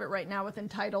a lot of it right now with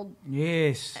entitled.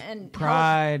 Yes. And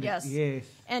pride. Health, yes.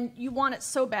 And you want it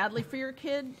so badly for your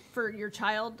kid, for your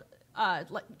child,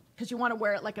 like because you want to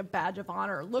wear it like a badge of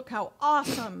honor. Look how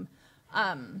awesome.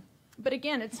 But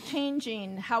again, it's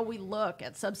changing how we look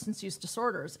at substance use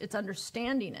disorders. It's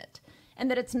understanding it, and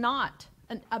that it's not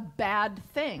a bad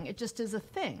thing. It just is a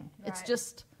thing. Right. It's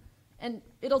just, and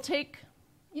it'll take,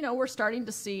 you know, we're starting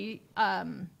to see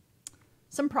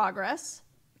some progress,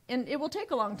 and it will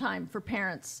take a long time for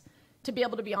parents to be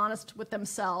able to be honest with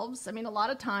themselves. I mean, a lot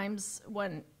of times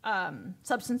when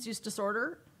substance use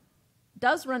disorder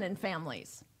does run in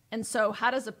families, and so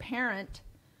how does a parent,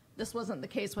 this wasn't the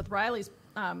case with Riley's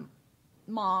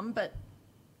mom, but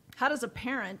how does a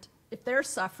parent, if they're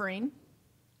suffering,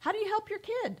 how do you help your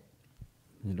kid?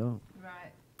 You don't.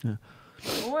 Right.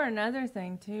 Yeah. Or another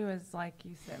thing, too, is like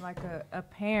you said, like a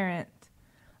parent,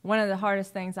 one of the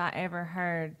hardest things I ever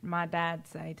heard my dad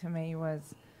say to me was,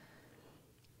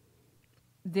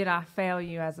 did I fail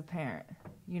you as a parent?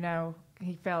 You know,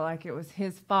 he felt like it was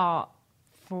his fault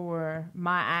for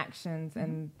my actions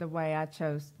and the way I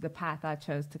chose, the path I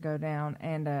chose to go down.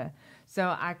 And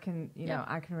so I can, you know,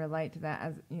 I can relate to that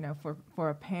as, you know, for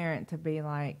a parent to be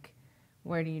like,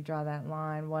 where do you draw that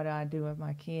line? What do I do with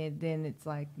my kid? Then it's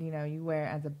like, you know, you wear it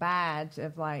as a badge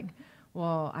of like,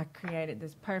 well, I created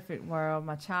this perfect world.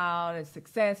 My child is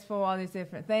successful, all these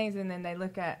different things. And then they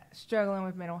look at struggling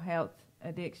with mental health,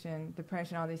 addiction,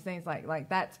 depression, all these things like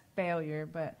that's failure.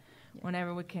 But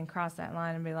whenever we can cross that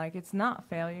line and be like, it's not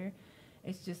failure,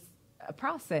 it's just a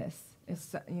process.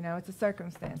 It's, you know, it's a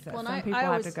circumstance that some people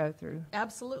have to go through.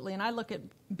 Absolutely. And I look at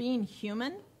being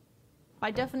human, by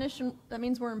definition, that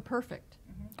means we're imperfect.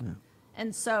 Mm-hmm. Yeah.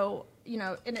 And so, you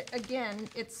know, and again,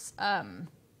 it's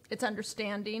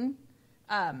understanding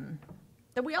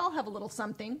that we all have a little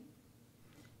something,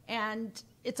 and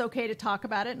it's okay to talk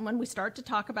about it. And when we start to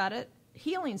talk about it,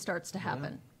 healing starts to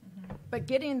happen. Yeah. Mm-hmm. But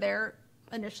getting there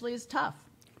initially is tough.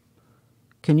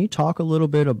 Can you talk a little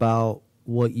bit about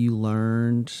what you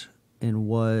learned and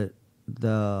what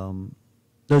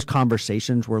those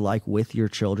conversations were like with your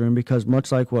children? Because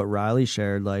much like what Riley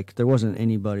shared, like there wasn't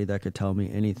anybody that could tell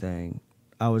me anything.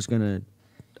 I was gonna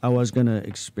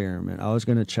experiment. I was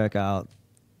gonna check out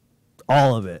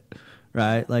all of it,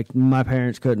 right? Like my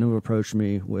parents couldn't have approached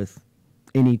me with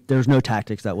there's no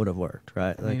tactics that would have worked,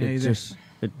 right? Like it's just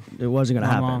it wasn't gonna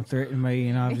happen. My mom threatened me,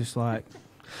 and I was just like,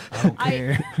 I don't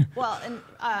care.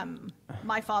 And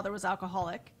my father was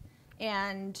alcoholic,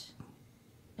 and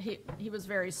he was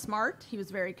very smart. He was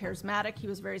very charismatic. He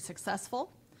was very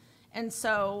successful, and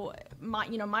so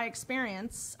my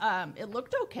experience, it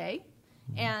looked okay.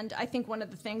 And I think one of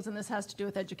the things, and this has to do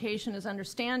with education, is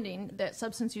understanding that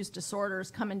substance use disorders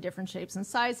come in different shapes and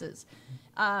sizes.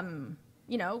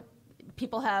 You know,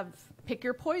 people have pick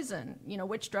your poison. You know,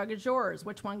 which drug is yours?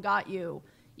 Which one got you?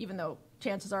 Even though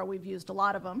chances are we've used a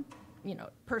lot of them, you know,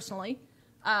 personally.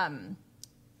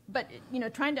 But, you know,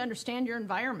 trying to understand your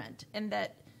environment, and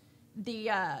that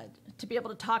to be able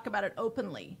to talk about it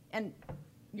openly. And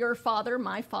your father,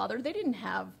 my father,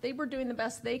 they were doing the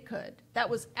best they could. That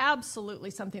was absolutely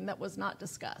something that was not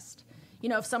discussed. You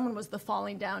know, if someone was the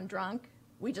falling down drunk,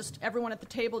 everyone at the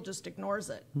table just ignores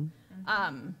it.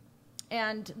 Mm-hmm.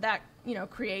 And that, you know,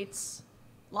 creates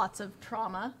lots of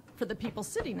trauma for the people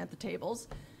sitting at the tables.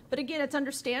 But again, it's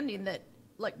understanding that,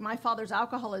 like my father's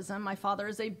alcoholism, my father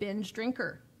is a binge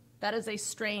drinker. That is a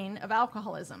strain of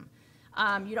alcoholism.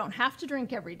 You don't have to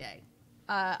drink every day.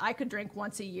 I could drink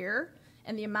once a year,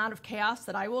 and the amount of chaos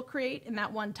that I will create in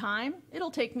that one time,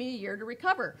 it'll take me a year to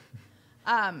recover.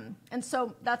 And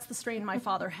so that's the strain my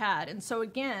father had. And so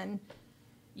again,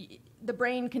 the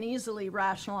brain can easily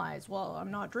rationalize, well,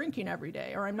 I'm not drinking every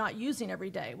day, or I'm not using every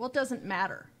day. Well, it doesn't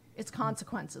matter. It's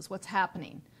consequences, what's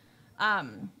happening.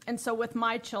 And so with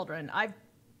my children,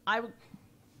 I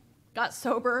got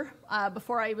sober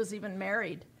before I was even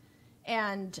married.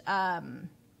 And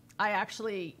I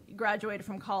actually graduated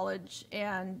from college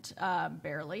and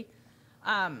barely.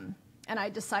 And I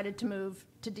decided to move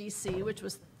to D.C., which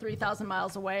was 3,000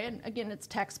 miles away. And again, it's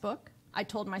textbook. I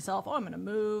told myself, oh, I'm going to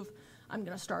move. I'm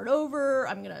going to start over.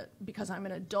 Because I'm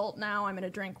an adult now, I'm going to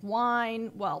drink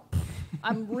wine. Well,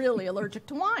 I'm really allergic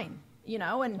to wine, you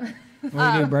know. And what are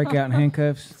you going to break out in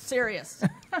handcuffs? Serious.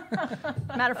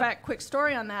 Matter of fact, quick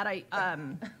story on that.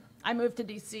 I moved to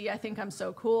D.C. I think I'm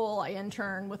so cool. I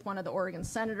interned with one of the Oregon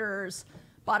senators,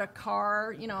 bought a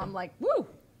car. You know, I'm like, woo,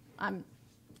 I'm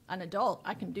an adult.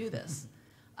 I can do this.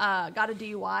 Got a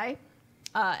DUI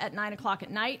at 9 o'clock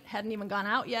at night. Hadn't even gone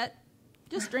out yet.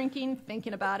 Just drinking,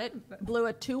 thinking about it. Blew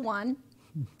a 2-1.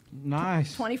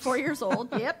 Nice. 24 years old,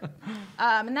 yep.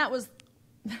 And that was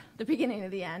the beginning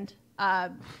of the end.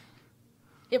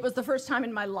 It was the first time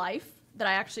in my life that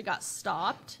I actually got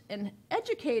stopped and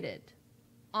educated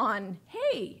on,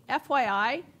 hey,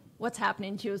 FYI, what's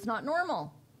happening to you is not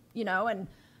normal, you know,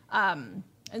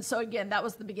 and so again, that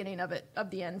was the beginning of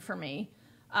the end for me.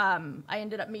 I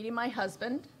ended up meeting my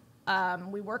husband.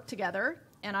 We worked together,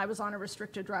 and I was on a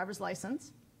restricted driver's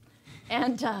license,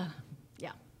 and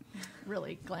yeah,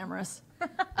 really glamorous.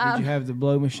 Did you have the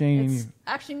blow machine in you?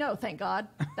 Actually, no, thank God.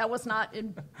 That was not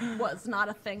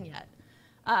a thing yet.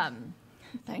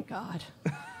 Thank God.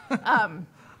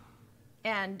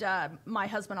 And my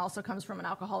husband also comes from an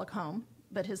alcoholic home,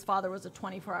 but his father was a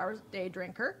 24-hour-day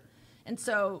drinker. And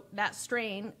so that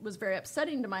strain was very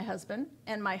upsetting to my husband.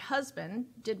 And my husband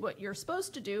did what you're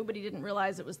supposed to do, but he didn't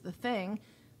realize it was the thing.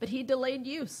 But he delayed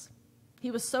use. He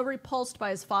was so repulsed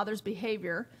by his father's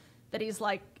behavior that he's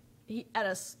like, at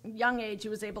a young age, he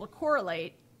was able to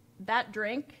correlate, that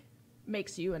drink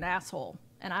makes you an asshole,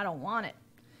 and I don't want it.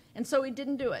 And so he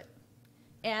didn't do it.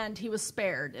 And he was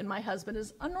spared. And my husband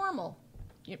is a normal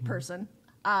person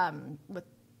with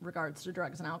regards to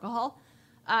drugs and alcohol.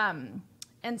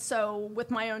 And so with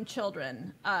my own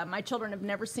children, my children have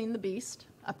never seen the beast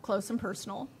up close and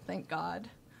personal, thank God.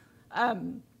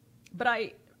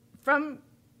 But from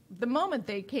the moment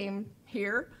they came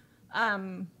here,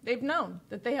 they've known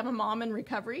that they have a mom in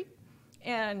recovery.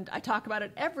 And I talk about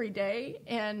it every day,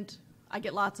 and I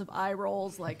get lots of eye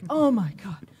rolls like, oh my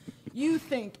God, you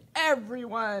think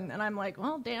everyone. And I'm like,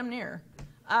 well, damn near.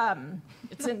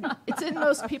 It's in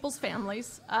most people's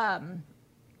families.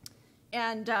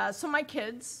 So my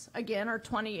kids, again, are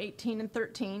 20, 18, and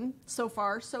 13. So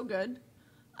far, so good.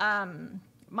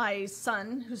 My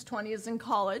son, who's 20, is in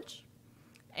college,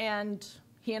 and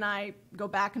he and I go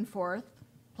back and forth,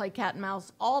 play cat and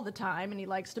mouse all the time, and he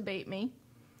likes to bait me.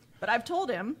 But I've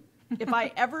told him, if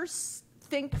I ever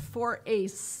think for a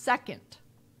second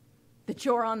that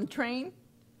you're on the train,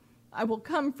 I will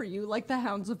come for you like the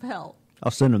hounds of hell.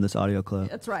 I'll send him this audio clip.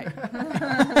 That's right.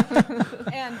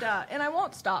 And I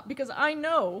won't stop, because I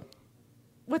know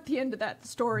what the end of that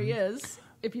story is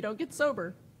if you don't get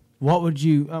sober. What would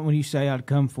you, when you say I'd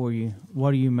come for you,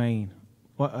 what do you mean?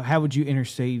 How would you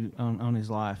intercede on his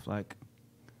life? Like,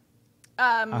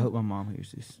 I hope my mom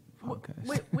hears this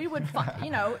podcast. We would,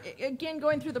 again,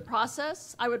 going through the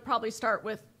process, I would probably start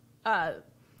with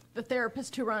the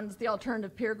therapist who runs the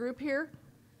alternative peer group here.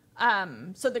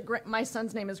 So that my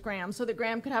son's name is Graham, so that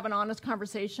Graham could have an honest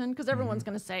conversation, because everyone's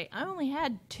going to say, I only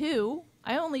had 2.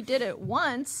 I only did it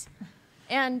once.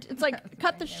 And it's like,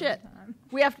 cut the shit.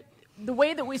 The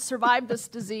way that we survive this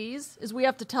disease is we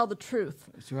have to tell the truth.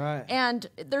 That's right. And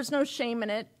there's no shame in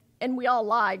it. And we all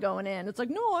lie going in. It's like,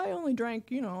 no, I only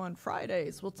drank, on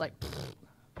Fridays. Well, it's like,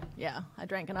 yeah, I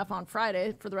drank enough on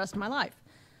Friday for the rest of my life.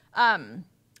 And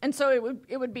so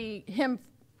it would be him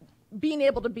being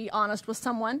able to be honest with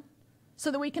someone so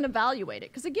that we can evaluate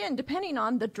it. Because again, depending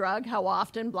on the drug, how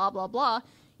often, blah, blah, blah,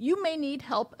 you may need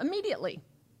help immediately,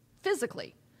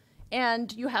 physically.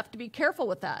 And you have to be careful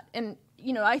with that. And,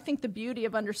 I think the beauty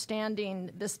of understanding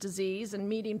this disease and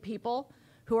meeting people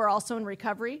who are also in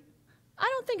recovery,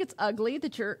 I don't think it's ugly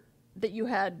that you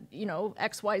had,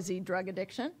 XYZ drug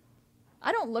addiction.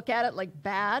 I don't look at it like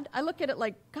bad. I look at it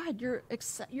like, God, you're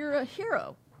a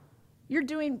hero. You're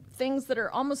doing things that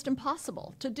are almost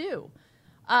impossible to do.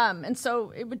 And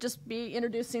so it would just be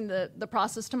introducing the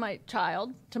process to my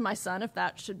child, to my son, if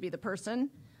that should be the person.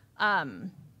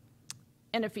 And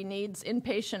if he needs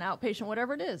inpatient, outpatient,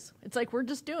 whatever it is, it's like we're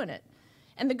just doing it.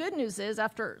 And the good news is,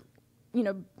 after,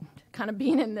 kind of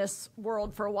being in this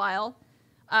world for a while,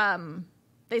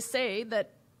 they say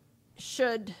that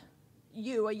should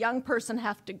you, a young person,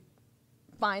 have to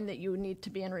find that you need to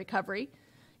be in recovery,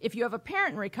 if you have a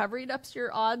parent in recovery, it ups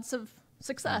your odds of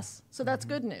success. So that's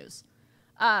good news.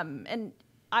 And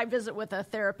I visit with a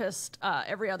therapist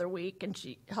every other week, and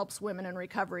she helps women in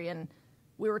recovery. And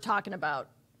we were talking about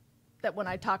that when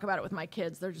I talk about it with my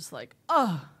kids, they're just like,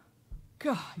 oh,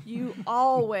 God, you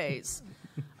always.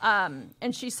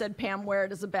 And she said, Pam, wear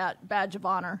it as a badge of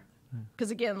honor.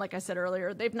 Because, again, like I said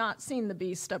earlier, they've not seen the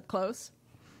beast up close.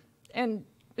 And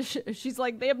she's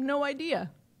like, they have no idea,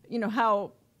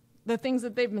 how the things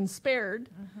that they've been spared.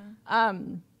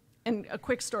 And a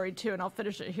quick story, too, and I'll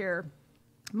finish it here.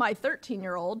 My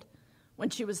 13-year-old, when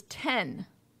she was 10,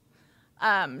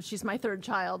 she's my third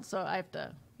child, so I have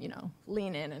to,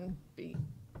 lean in and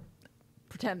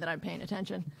pretend that I'm paying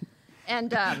attention.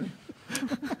 And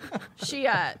she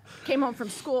came home from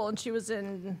school, and she was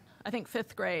in, I think,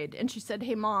 5th grade, and she said,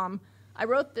 hey, Mom, I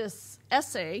wrote this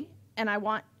essay, and I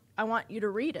want you to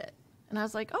read it. And I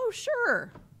was like, oh,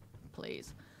 sure,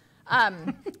 please.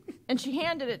 And she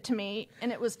handed it to me,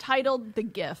 and it was titled The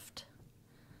Gift.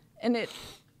 And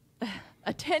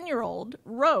a 10-year-old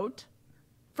wrote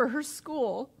for her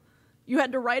school, you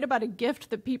had to write about a gift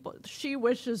that she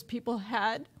wishes people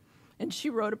had, and she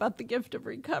wrote about the gift of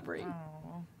recovery.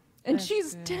 Oh, and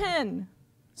she's good. 10,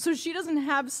 so she doesn't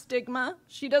have stigma.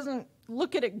 She doesn't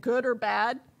look at it good or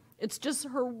bad. It's just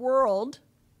her world.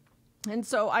 And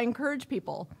so I encourage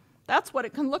people, that's what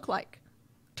it can look like.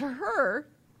 To her,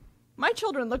 my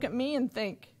children look at me and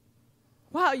think,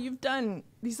 wow, you've done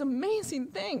these amazing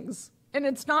things. And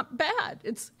it's not bad.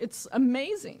 It's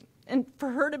amazing. And for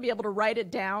her to be able to write it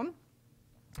down,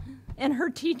 and her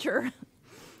teacher,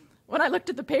 when I looked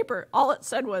at the paper, all it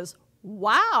said was,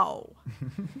 wow.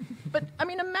 But,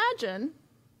 imagine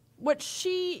what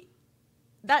she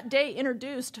that day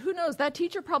introduced. Who knows? That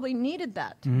teacher probably needed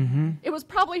that. Mm-hmm. It was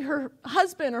probably her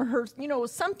husband or her,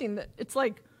 something that it's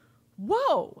like,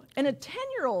 whoa. And a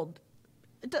 10-year-old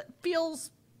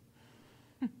feels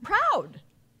proud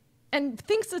and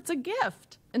thinks it's a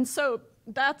gift. And so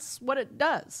that's what it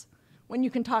does when you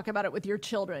can talk about it with your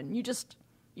children.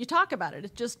 You talk about it.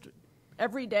 It's just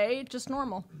every day, just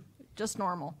normal. Just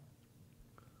normal.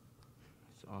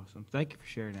 That's awesome. Thank you for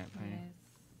sharing that, Pam. Yes.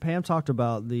 Pam talked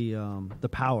about the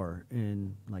power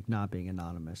in not being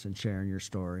anonymous and sharing your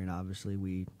story, and obviously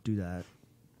we do that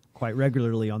quite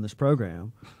regularly on this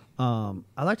program.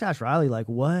 I'd like to ask Riley,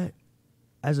 what,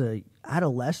 as a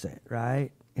adolescent,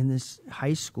 right, in this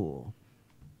high school,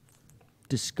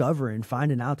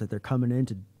 finding out that they're coming in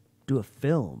to do a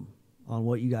film on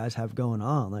what you guys have going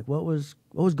on, what was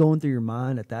going through your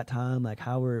mind at that time?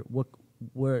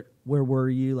 Where were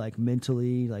you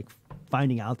mentally,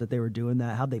 finding out that they were doing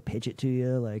that? How'd they pitch it to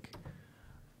you?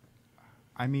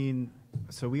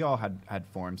 So we all had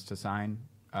forms to sign.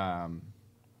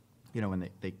 When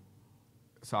they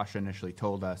Sasha initially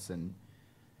told us, and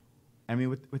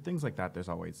with things like that, there's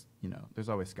always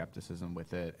skepticism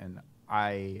with it. And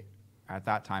I, at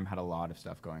that time, had a lot of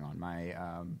stuff going on. My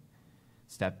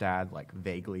stepdad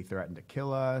vaguely threatened to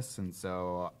kill us, and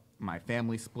so my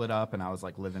family split up, and I was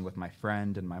living with my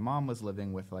friend, and my mom was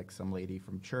living with some lady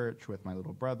from church with my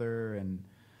little brother, and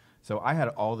so I had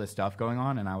all this stuff going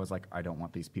on, and I was like, I don't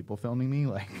want these people filming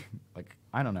me,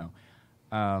 I don't know.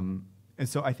 And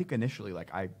so I think initially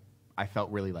I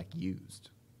felt really used.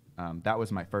 That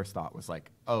was my first thought, was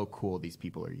oh, cool, these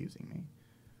people are using me.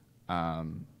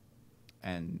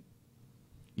 And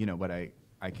what I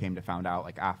came to find out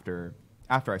after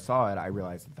I saw it, I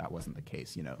realized that wasn't the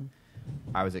case.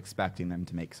 I was expecting them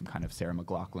to make some kind of Sarah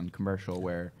McLachlan commercial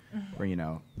where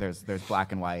there's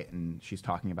black and white, and she's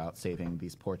talking about saving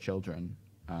these poor children.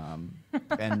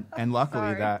 And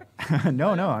luckily that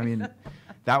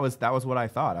that was what I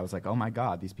thought. I was like, oh my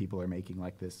God, these people are making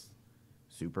this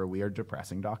super weird,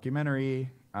 depressing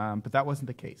documentary. But that wasn't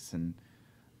the case. And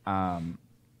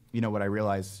what I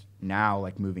realize now,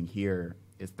 moving here,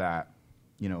 is that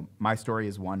my story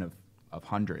is one of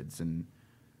hundreds, and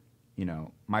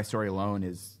my story alone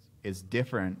is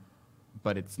different,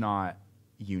 but it's not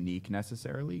unique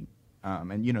necessarily.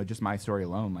 And just my story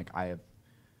alone, I have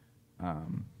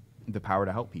the power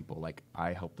to help people.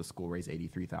 I helped the school raise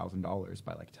 $83,000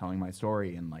 by telling my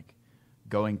story and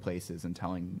going places and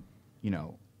telling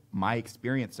my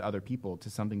experience to other people, to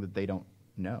something that they don't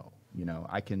know.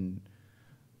 I can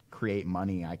create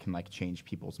money, I can like change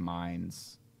people's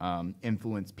minds,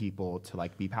 influence people to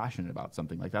like be passionate about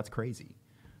something. Like that's crazy.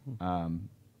 And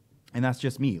that's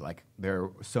just me. Like there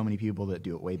are so many people that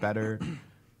do it way better.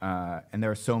 And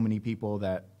there are so many people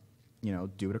that, you know,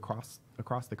 do it across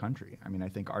the country. I mean, I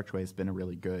think Archway has been a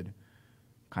really good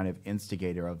kind of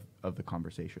instigator of the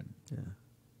conversation. Yeah.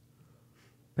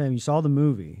 Pam, you saw the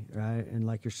movie, right? And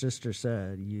like your sister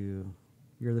said,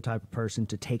 you're the type of person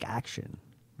to take action,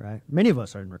 right? Many of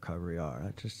us are in recovery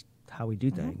That's just how we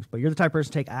do things. But you're the type of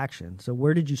person to take action. So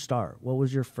where did you start? What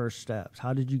was your first steps?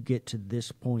 How did you get to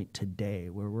this point today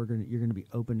where you're gonna be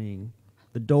opening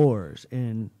the doors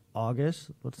in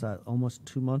August? What's that? Almost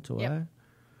 2 months away? Yep.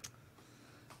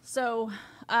 So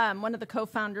one of the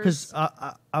co-founders... Because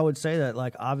I would say that,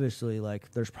 like, obviously,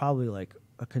 like, there's probably, like,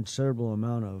 a considerable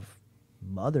amount of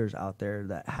mothers out there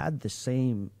that had the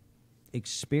same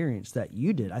experience that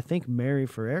you did. I think Mary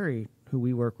Ferreri, who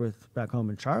we work with back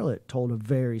home in Charlotte, told a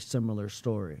very similar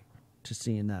story to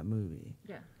seeing that movie.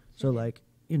 Yeah. So, like,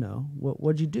 you know,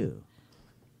 what'd you do?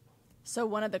 So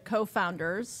one of the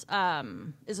co-founders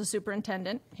is a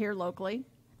superintendent here locally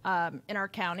in our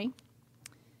county.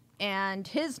 And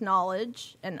his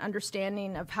knowledge and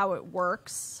understanding of how it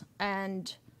works,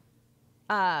 and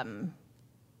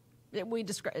we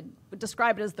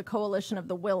describe it as the coalition of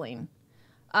the willing.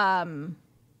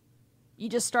 You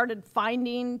just started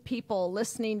finding people,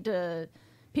 listening to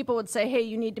people would say, hey,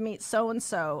 you need to meet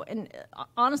so-and-so. And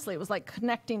honestly, it was like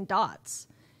connecting dots.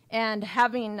 And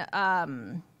having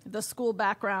the school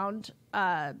background,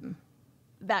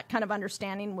 that kind of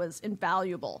understanding was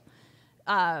invaluable.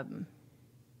 And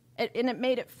it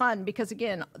made it fun because,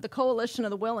 again, the coalition of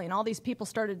the willing, all these people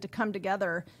started to come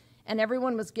together, and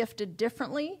everyone was gifted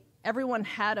differently. Everyone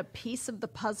had a piece of the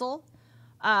puzzle,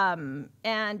 and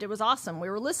it was awesome.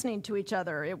 We were listening to each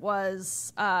other. It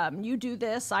was, you do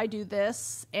this, I do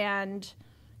this, and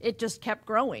it just kept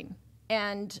growing.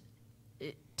 And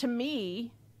to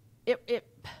me,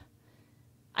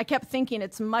 I kept thinking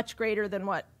it's much greater than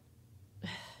what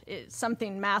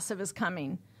something massive is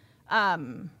coming.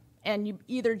 And you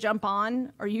either jump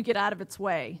on or you get out of its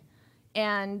way.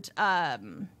 And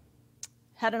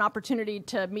had an opportunity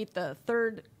to meet the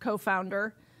third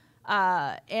co-founder,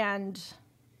 and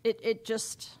it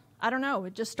just, I don't know,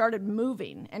 it just started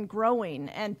moving and growing,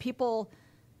 and people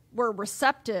were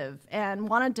receptive and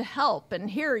wanted to help, and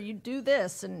here, you do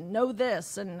this and know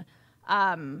this, and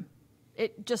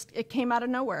it came out of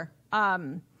nowhere.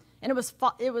 And it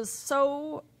was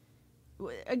so,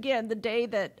 again, the day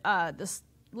that this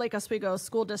Lake Oswego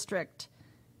School District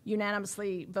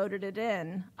unanimously voted it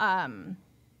in,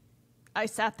 I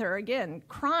sat there again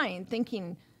crying,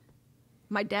 thinking,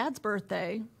 my dad's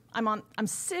birthday, I'm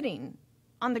sitting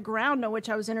on the ground on which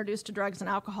I was introduced to drugs and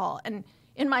alcohol. And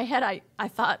in my head, I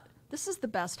thought, this is the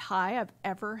best high I've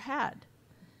ever had.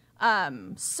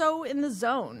 So in the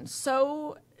zone,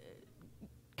 so,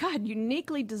 God,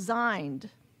 uniquely designed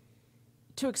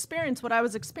to experience what I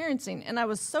was experiencing. And I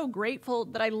was so grateful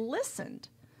that I listened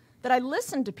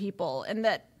to people, and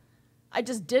that I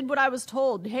just did what I was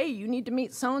told. Hey, you need to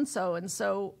meet so-and-so. And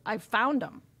so I found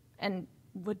them and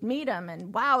would meet them,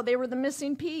 and wow, they were the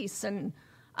missing piece. And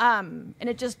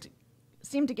it just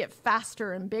seemed to get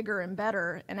faster and bigger and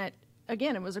better. And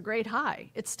it was a great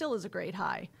high. It still is a great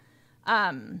high.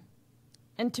 And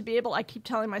to be able, I keep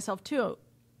telling myself too,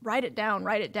 write it down.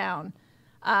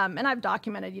 And I've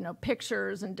documented,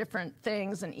 pictures and different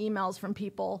things and emails from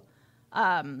people.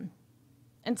 And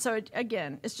so,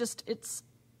 it's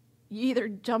you either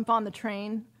jump on the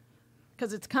train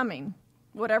because it's coming.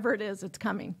 Whatever it is, it's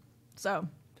coming. So.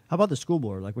 How about the school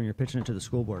board? Like when you're pitching it to the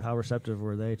school board, how receptive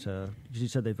were they to, because you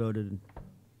said they voted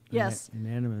yes.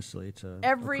 unanimously to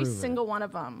every approve single it. one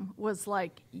of them was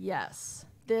like, yes,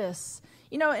 this.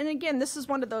 And again, this is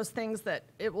one of those things that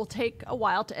it will take a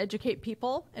while to educate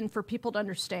people and for people to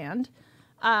understand.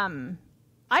 I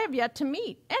have yet to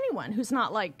meet anyone who's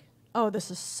not like, oh,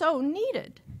 this is so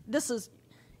needed.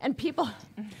 And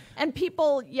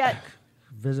people yet.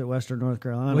 Visit Western North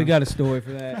Carolina. We got a story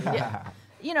for that.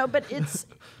 Yeah. But it's,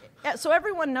 so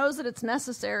everyone knows that it's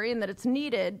necessary and that it's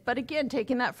needed. But again,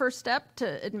 taking that first step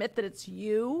to admit that it's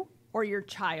you or your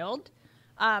child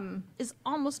is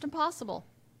almost impossible.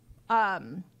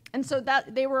 And so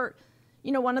that they were,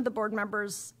 one of the board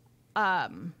members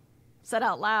said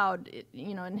out loud,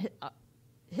 and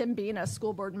him being a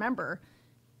school board member,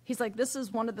 he's like, this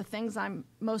is one of the things I'm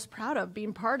most proud of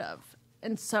being part of.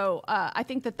 And so I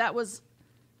think that was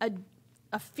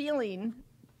a feeling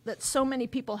that so many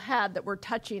people had that were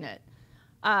touching it.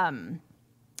 And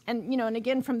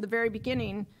again, from the very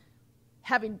beginning,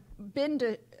 having been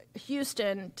to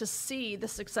Houston to see the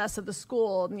success of the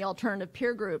school and the alternative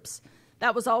peer groups,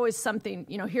 that was always something,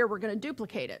 here we're going to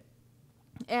duplicate it.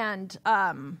 And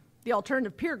the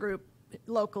alternative peer group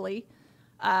locally,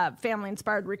 Family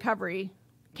Inspired Recovery,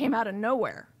 came out of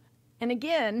nowhere. And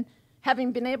again,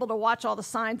 having been able to watch all the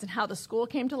signs and how the school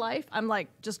came to life, I'm like,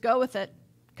 just go with it,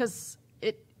 because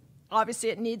obviously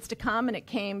it needs to come, and it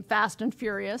came fast and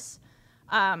furious.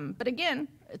 But again,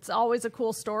 it's always a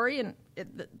cool story, and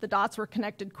the dots were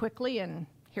connected quickly, and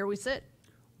here we sit.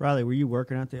 Riley, were you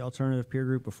working at the alternative peer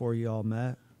group before you all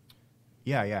met?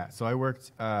 Yeah. So I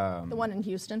worked The one in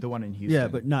Houston? the one in Houston. Yeah,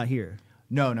 but not here.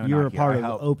 No, You not were a here. part I of the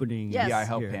helped- opening. Yes. Yeah, I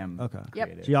helped here. him. Okay. Yep.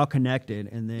 create it. So y'all connected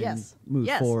and then Yes. moved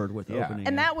Yes. forward with Yeah. opening.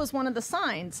 And it. that was one of the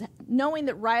signs. Knowing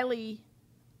that Riley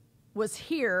was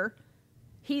here,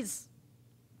 he's,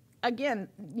 again,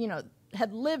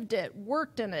 had lived it,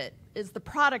 worked in it, is the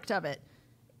product of it.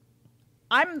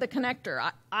 I'm the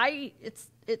connector.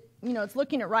 It's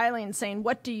looking at Riley and saying,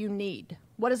 what do you need?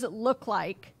 What does it look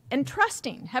like? And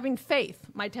trusting, having faith.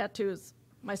 My tattoo is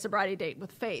my sobriety date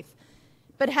with faith.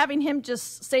 But having him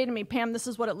just say to me, Pam, this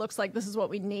is what it looks like, this is what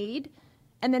we need.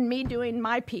 And then me doing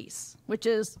my piece, which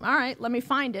is, all right, let me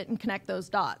find it and connect those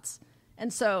dots.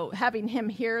 And so having him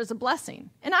here is a blessing.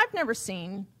 And I've never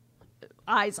seen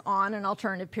eyes on an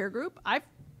alternative peer group.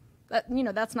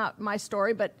 That's not my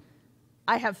story, but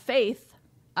I have faith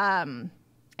and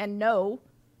know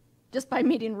just by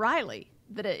meeting Riley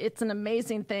that it's an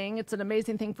amazing thing. It's an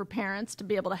amazing thing for parents to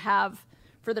be able to have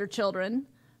for their children.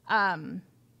 And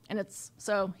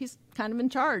so he's kind of in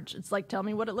charge. It's like, tell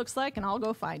me what it looks like and I'll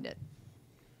go find it.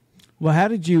 Well, how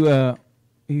did you,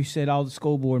 you said all the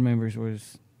school board members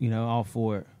was, all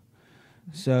for it.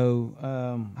 So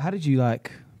how did you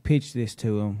pitch this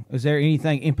to them? Is there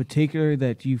anything in particular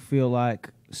that you feel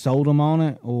like sold them on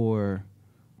it, or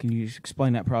can you just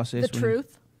explain that process? The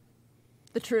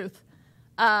truth.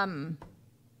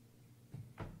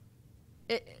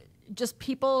 Just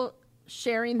people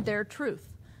sharing their truth.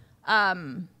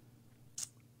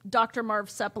 Dr. Marv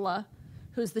Sepala,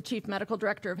 who's the chief medical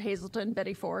director of Hazleton,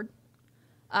 Betty Ford,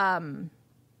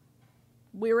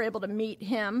 we were able to meet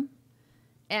him,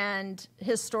 and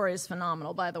his story is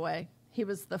phenomenal, by the way. He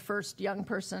was the first young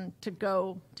person to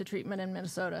go to treatment in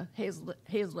Minnesota,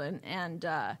 Hazleton,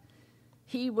 and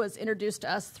he was introduced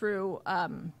to us through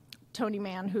Tony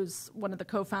Mann, who's one of the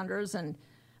co-founders, and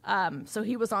so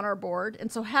he was on our board.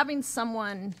 And so having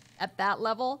someone at that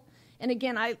level, and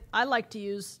again, I like to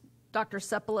use Dr.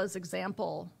 Sepala's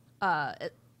example,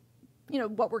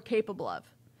 what we're capable of.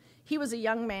 He was a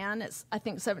young man, I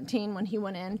think 17, when he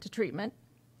went into treatment,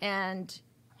 and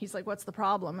he's like, what's the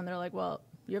problem? And they're like, well,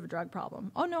 you have a drug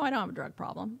problem. Oh, no, I don't have a drug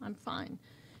problem. I'm fine.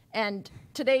 And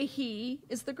today he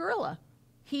is the gorilla.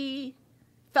 He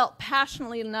felt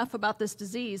passionately enough about this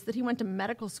disease that he went to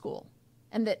medical school,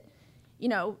 and that,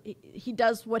 he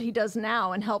does what he does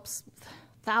now and helps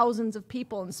thousands of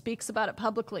people and speaks about it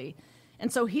publicly.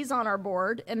 And so he's on our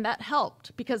board, and that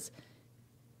helped because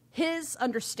his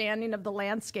understanding of the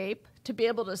landscape to be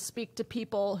able to speak to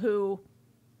people who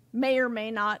may or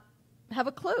may not have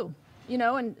a clue,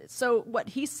 and so what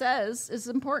he says is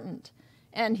important.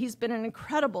 And he's been an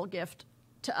incredible gift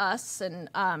to us, and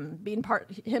being part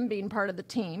of the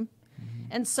team. Mm-hmm.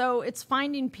 And so it's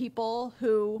finding people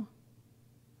who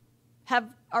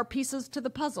are pieces to the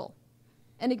puzzle.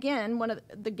 And again, one of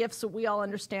the gifts that we all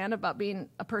understand about being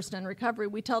a person in recovery,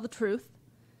 we tell the truth.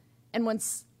 And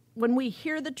when we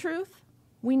hear the truth,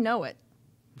 we know it.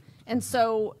 And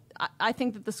so I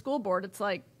think that the school board, it's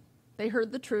like they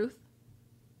heard the truth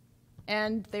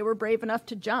and they were brave enough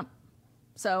to jump.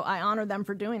 So I honor them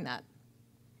for doing that.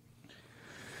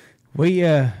 We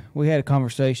had a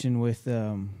conversation with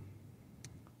a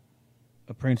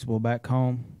principal back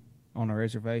home on our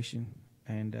reservation,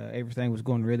 and everything was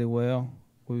going really well.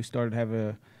 We started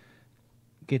to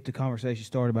get the conversation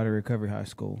started about a recovery high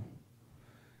school.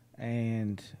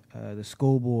 And the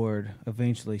school board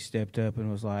eventually stepped up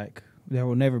and was like, there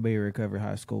will never be a recovery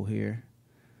high school here.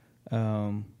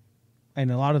 And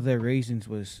a lot of their reasons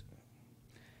was,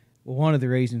 one of the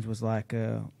reasons was like,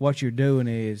 what you're doing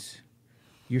is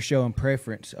you're showing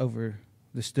preference over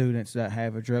the students that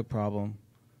have a drug problem.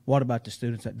 What about the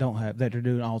students that don't have, that are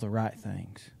doing all the right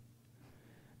things?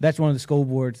 That's one of the school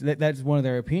boards, that's one of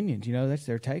their opinions, that's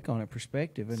their take on it,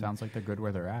 perspective. And Sounds like they're good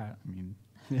where they're at. I mean,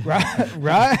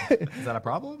 right? Is that a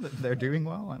problem? That they're doing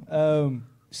well?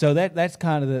 So that's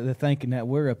kind of the thinking that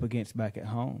we're up against back at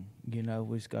home. We've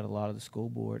just got a lot of the school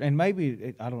board, and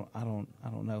maybe I don't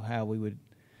know how we would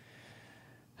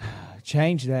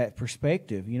change that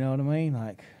perspective. You know what I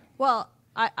mean? Well,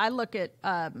 I look at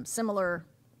similar.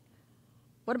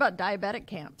 What about diabetic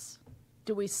camps?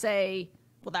 Do we say,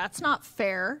 well, that's not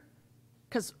fair,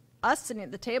 because us sitting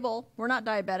at the table, we're not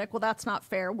diabetic. Well, that's not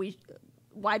fair.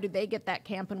 Why do they get that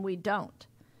camp and we don't?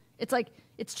 It's like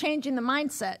it's changing the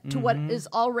mindset to what is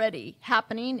already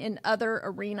happening in other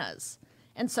arenas.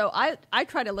 And so I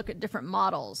try to look at different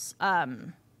models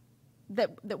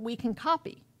that we can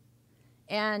copy,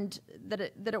 and that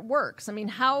it works. I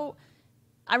mean,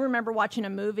 I remember watching a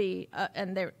movie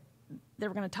and they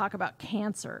were going to talk about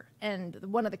cancer, and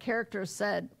one of the characters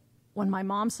said, when my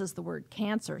mom says the word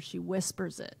cancer, she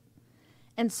whispers it.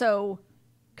 And so,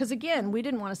 because again, we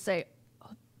didn't want to say,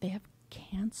 oh, they have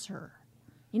cancer.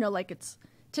 You know, like it's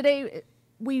today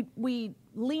we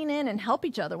lean in and help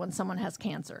each other when someone has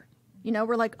cancer. You know,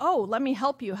 we're like, oh, let me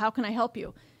help you. How can I help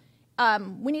you?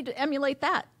 We need to emulate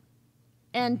that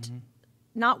and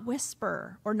not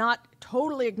whisper or not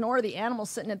totally ignore the animal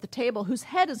sitting at the table whose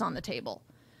head is on the table.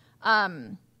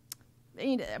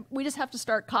 We just have to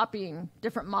start copying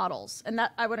different models, and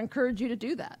that I would encourage you to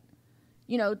do that.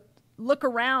 You know, look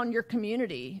around your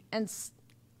community and,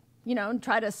 you know, and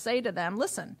try to say to them,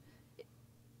 listen,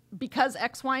 because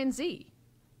X, Y, and Z.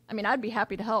 I mean, I'd be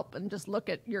happy to help and just look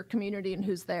at your community and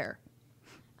who's there.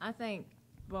 I think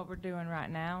what we're doing right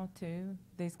now, too,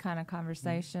 these kind of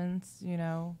conversations, you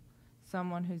know,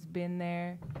 someone who's been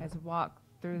there, has walked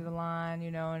through the line,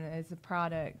 you know, and is a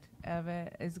product of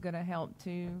it, is going to help,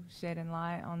 too, shedding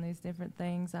light on these different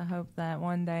things. I hope that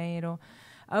one day it'll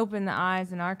open the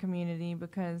eyes in our community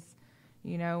because,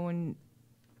 you know, when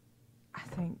I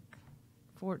think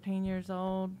 14 years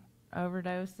old,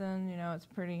 overdosing, you know, it's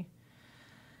pretty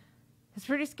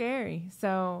scary.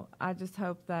 So I just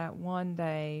hope that one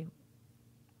day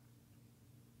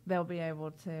they'll be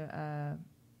able to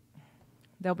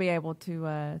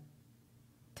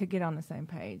get on the same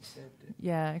page.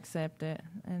 Accept it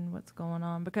and what's going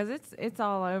on, because it's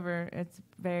all over. It's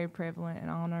very prevalent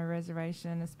on our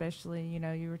reservation, especially, you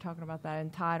know, you were talking about that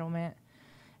entitlement,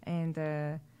 and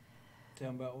tell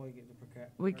them about what we get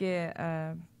we get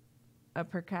a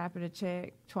per capita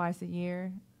check twice a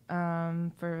year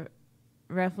for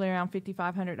roughly around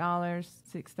 $5,500,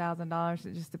 $6,000.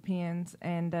 It just depends.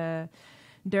 And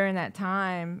during that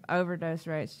time, overdose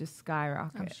rates just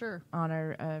skyrocket. I'm sure. On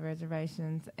our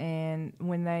reservations. And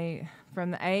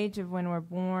from the age of when we're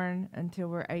born until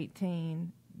we're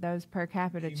 18, those per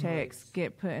capita checks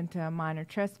get put into a minor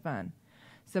trust fund.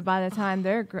 So by the time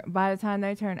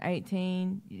they turn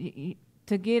 18,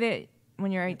 to get it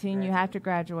when you're 18, you have to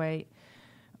graduate,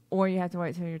 or you have to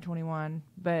wait till you're 21.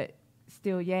 But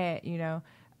still yet, you know,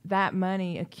 that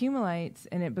money accumulates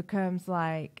and it becomes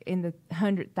like in the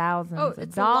 $100,000s of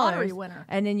it's dollars. A lottery winner.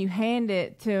 And then you hand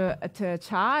it to a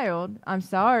child. I'm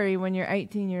sorry, when you're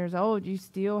 18 years old, you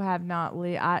still have not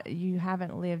you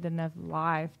haven't lived enough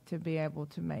life to be able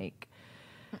to make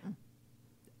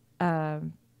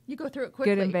you go through it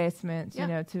quickly. Good investments, you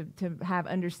know, to have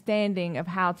understanding of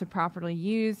how to properly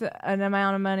use an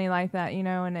amount of money like that, you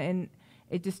know, and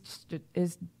it just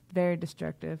is very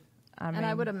destructive.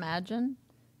 I would imagine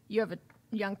you have a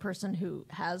young person who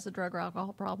has a drug or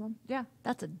alcohol problem. Yeah.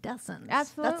 That's a death sentence.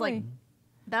 Absolutely.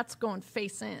 That's going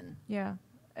face in. Yeah.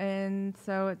 And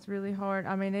so it's really hard.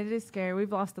 I mean, it is scary.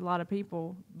 We've lost a lot of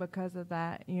people because of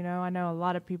that. You know, I know a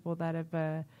lot of people that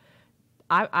have,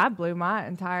 I blew my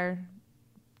entire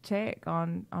check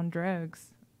on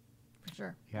drugs. For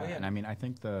sure. Yeah. And I mean, I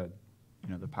think the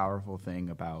powerful thing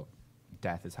about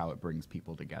death is how it brings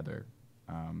people together.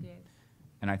 Yes.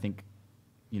 And I think,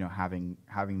 you know, having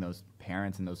those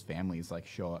parents and those families like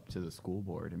show up to the school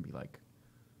board and be like,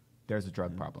 there's a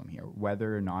drug problem here,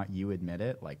 whether or not you admit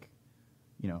it, like,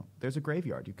 you know, there's a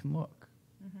graveyard, you can look.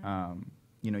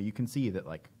 You know, you can see that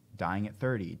like dying at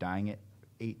 30, dying at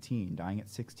 18, dying at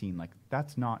 16, like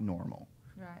that's not normal.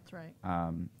 Right. That's right.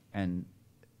 And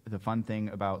the fun thing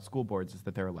about school boards is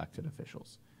that they're elected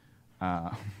officials.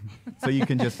 So you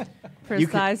can just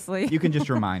precisely you can just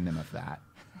remind them of that.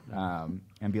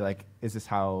 And be like, is this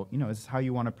how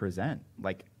you want to present?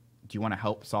 Like, do you want to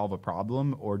help solve a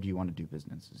problem, or do you want to do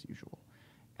business as usual?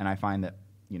 And I find that,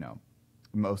 you know,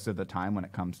 most of the time when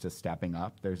it comes to stepping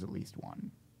up, there's at least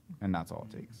one, and that's all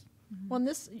it takes. Well,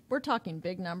 we're talking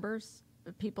big numbers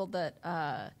of people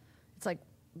that it's like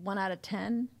 1 out of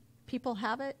 10 people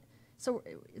have it. So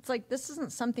it's like, this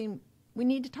isn't something we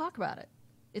need to talk about it.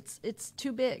 It's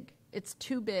too big. It's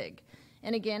too big.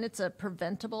 And again, it's a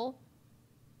preventable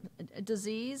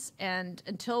disease, and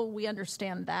until we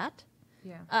understand that,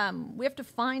 we have to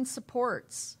find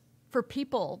supports for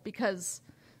people, because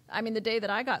I mean, the day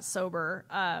that I got sober,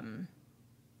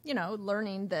 you know,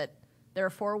 learning that there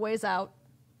are 4 ways out: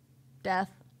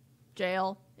 death,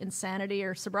 jail, insanity,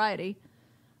 or sobriety.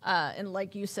 And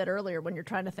like you said earlier, when you're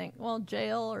trying to think, well,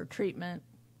 jail or treatment,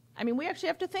 I mean, we actually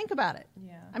have to think about it.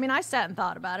 Yeah. I mean, I sat and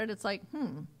thought about it. It's like,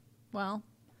 well,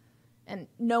 and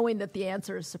knowing that the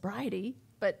answer is sobriety,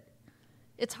 but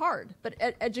it's hard. But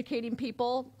educating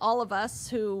people, all of us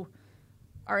who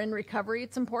are in recovery,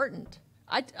 it's important.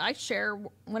 I share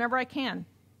whenever I can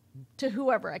to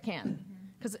whoever I can.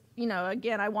 Because,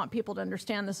 again, I want people to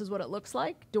understand this is what it looks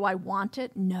like. Do I want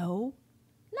it? No.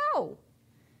 No.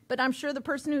 But I'm sure the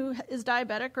person who is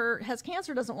diabetic or has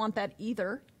cancer doesn't want that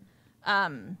either.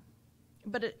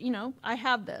 But, I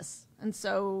have this. And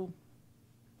so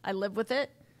I live with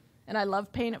it, and I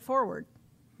love paying it forward.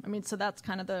 I mean, so that's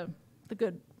kind of the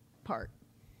good part.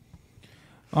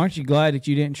 Aren't you glad that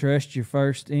you didn't trust your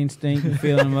first instinct and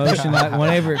feeling emotion? like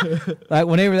whenever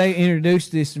they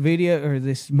introduced this video or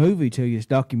this movie to you, this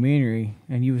documentary,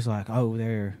 and you was like, oh,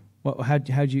 there.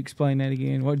 How'd you explain that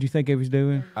again? What did you think it was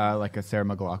doing? Like a Sarah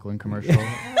McLachlan commercial,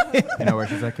 where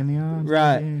she's like in the arms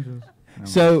right. of the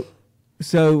angels.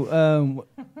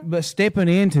 But stepping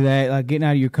into that, like getting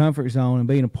out of your comfort zone and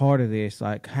being a part of this,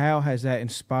 like how has that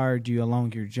inspired you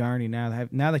along your journey now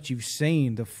that you've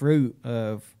seen the fruit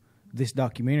of this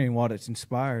documentary and what it's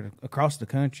inspired across the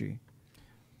country?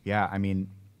 Yeah, I mean,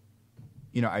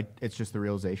 it's just the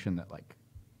realization that like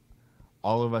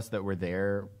all of us that were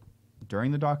there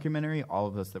during the documentary, all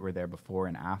of us that were there before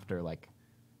and after, like,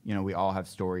 we all have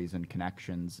stories and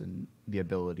connections and the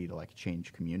ability to like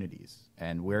change communities.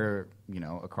 And we're,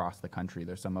 across the country.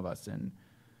 There's some of us in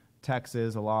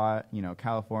Texas a lot,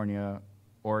 California,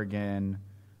 Oregon,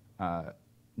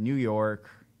 New York,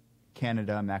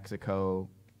 Canada, Mexico,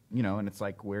 and it's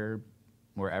like we're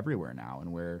everywhere now.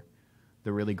 And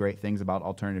the really great things about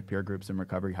alternative peer groups and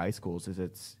recovery high schools is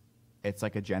it's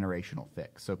like a generational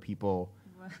fix. So people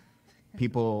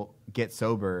get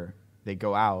sober, they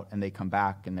go out and they come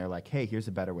back and they're like, hey, here's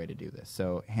a better way to do this.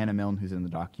 So Hannah Milne, who's in the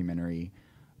documentary,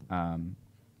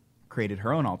 created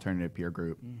her own alternative peer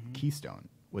group, Keystone,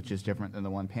 which is different than the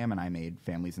one Pam and I made,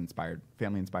 Family Inspired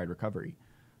Recovery.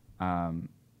 And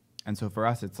so for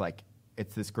us, it's like,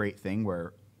 it's this great thing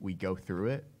where we go through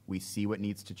it, we see what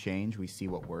needs to change, we see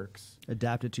what works.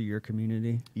 Adapt it to your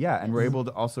community. Yeah, and we're able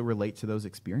to also relate to those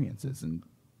experiences and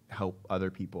help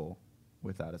other people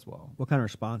with that as well. What kind of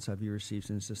response have you received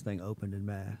since this thing opened in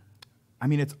May? I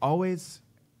mean, it's always,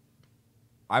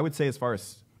 I would say as far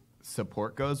as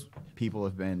support goes, people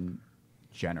have been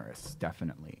generous,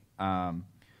 definitely.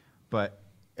 But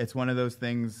it's one of those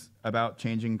things about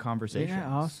changing conversations. Yeah,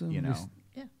 awesome. Just,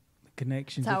 Yeah. The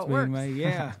connections That's that's how it being works. made.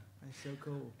 Yeah. That's so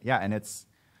cool. Yeah, and it's,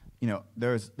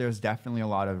 there's definitely a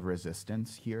lot of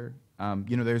resistance here.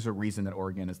 There's a reason that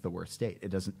Oregon is the worst state.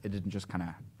 It didn't just kind of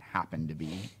happen to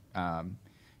be.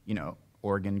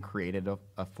 Oregon created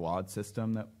a flawed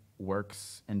system that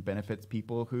works and benefits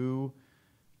people who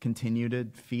continue to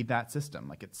feed that system.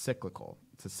 Like, it's cyclical.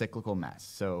 It's a cyclical mess.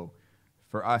 So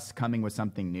for us coming with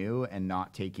something new and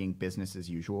not taking business as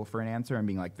usual for an answer and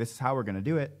being like, this is how we're going to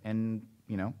do it, and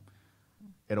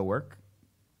it'll work,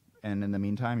 and in the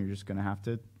meantime you're just going to have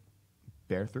to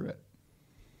bear through it.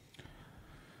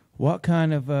 What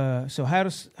kind of so how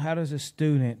does a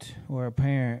student or a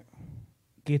parent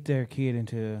get their kid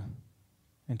into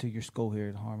your school here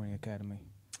at Harmony Academy?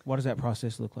 What does that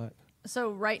process look like?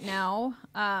 So right now,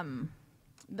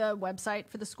 the website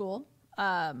for the school,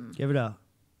 Give it up.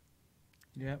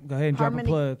 Yeah, go ahead and drop a Harmony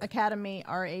plug. Academy,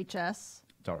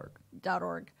 RHS.org.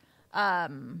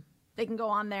 They can go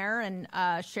on there, and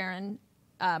Sharon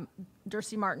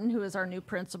Dursey Martin, who is our new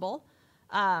principal,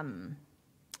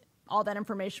 all that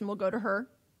information will go to her.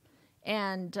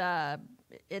 And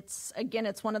it's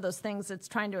one of those things that's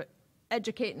trying to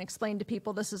educate and explain to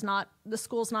people the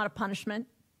school's not a punishment.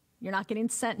 You're not getting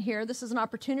sent here. This is an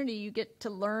opportunity. You get to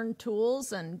learn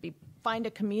tools and find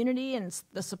a community and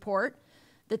the support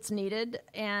that's needed.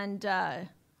 And I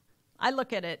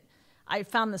look at it. I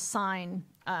found the sign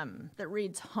that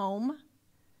reads home,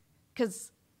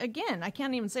 because again, I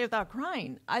can't even say it without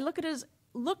crying. I look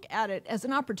at it as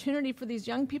an opportunity for these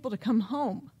young people to come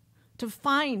home, to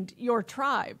find your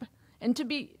tribe, and to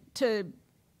be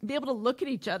able to look at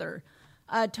each other.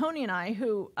 Tony and I,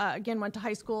 who again went to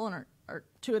high school and are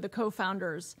two of the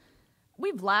co-founders,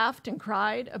 we've laughed and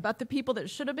cried about the people that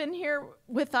should have been here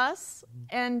with us,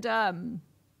 and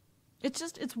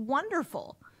it's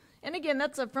wonderful. And again,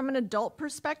 that's from an adult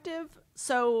perspective.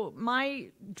 So my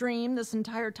dream this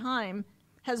entire time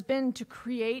has been to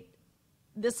create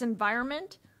this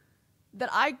environment that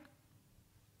I,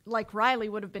 like Riley,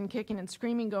 would have been kicking and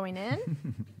screaming going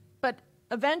in, but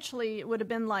eventually it would have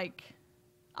been like,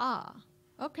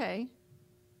 okay,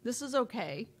 this is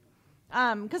okay.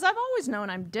 Because I've always known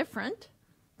I'm different,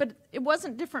 but it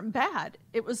wasn't different bad.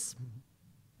 It was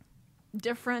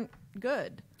different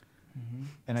good.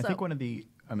 And I So- think one of the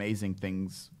amazing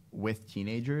things with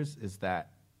teenagers is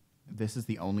that this is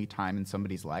the only time in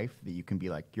somebody's life that you can be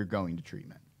like, you're going to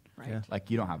treatment. Right. Yeah.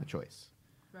 Like, you don't have a choice.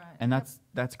 Right. And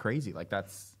that's crazy. Like,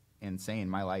 that's insane.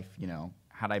 My life, you know,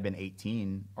 had I been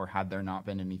 18 or had there not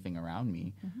been anything around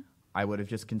me, I would have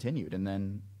just continued. And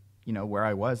then, you know, where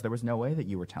I was, there was no way that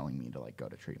you were telling me to like go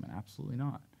to treatment. Absolutely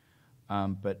not.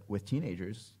 But with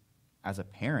teenagers, as a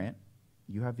parent,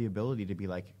 you have the ability to be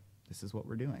like, this is what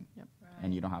we're doing. Yep.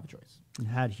 And you don't have a choice. And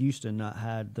had Houston not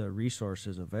had the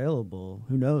resources available,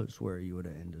 who knows where you would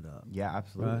have ended up. Yeah,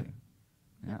 absolutely. Right.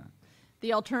 Yeah.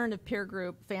 The alternative peer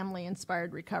group, Family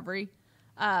Inspired Recovery.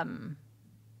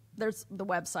 There's the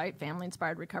website,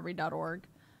 familyinspiredrecovery.org.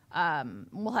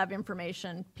 We'll have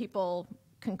information. People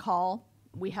can call.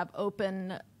 We have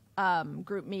open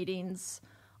group meetings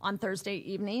on Thursday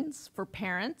evenings for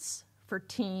parents, for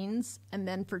teens, and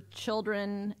then for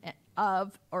children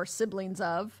of or siblings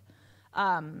of.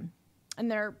 And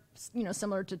they're, you know,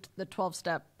 similar to the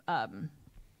 12-step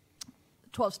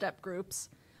groups.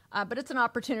 But it's an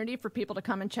opportunity for people to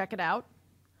come and check it out.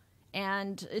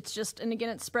 And it's just, and again,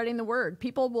 it's spreading the word.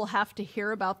 People will have to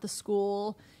hear about the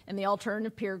school and the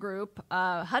alternative peer group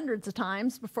hundreds of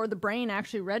times before the brain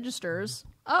actually registers,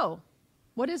 oh,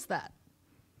 what is that?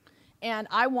 And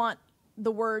I want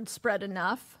the word spread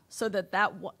enough so that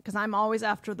because I'm always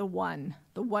after the one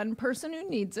person who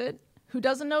needs it, who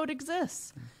doesn't know it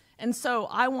exists. And so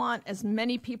I want as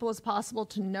many people as possible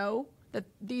to know that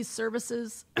these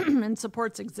services and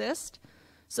supports exist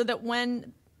so that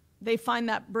when they find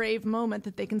that brave moment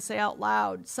that they can say out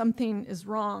loud, something is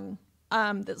wrong,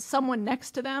 that someone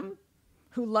next to them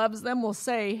who loves them will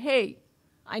say, hey,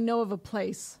 I know of a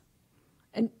place,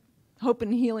 and hope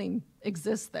and healing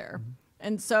exists there.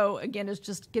 And so, again, it's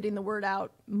just getting the word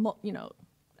out, you know,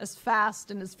 as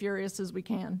fast and as furious as we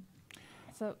can.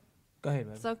 So, Go ahead,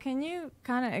 baby. so can you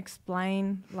kind of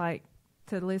explain, like,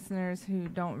 to listeners who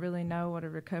don't really know what a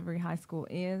recovery high school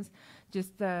is,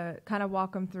 just kind of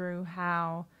walk them through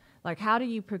how do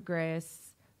you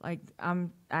progress, like,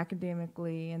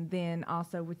 academically, and then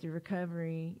also with your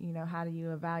recovery, you know, how do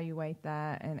you evaluate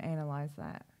that and analyze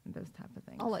that, and those type of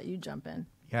things? I'll let you jump in.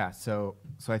 Yeah, so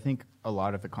I think a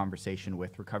lot of the conversation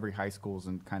with recovery high schools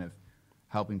and kind of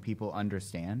helping people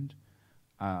understand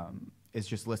is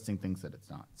just listing things that it's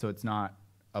not. So it's not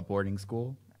a boarding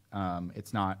school.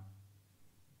 It's not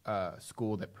a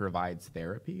school that provides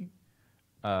therapy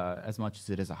as much as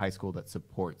it is a high school that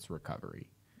supports recovery.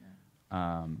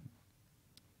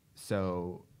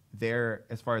 So there,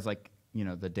 as far as like, you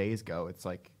know, the days go, it's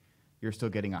like you're still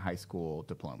getting a high school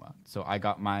diploma. So I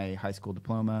got my high school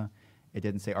diploma. It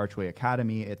didn't say Archway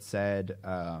Academy. It said,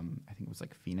 I think it was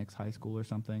like Phoenix High School or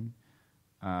something.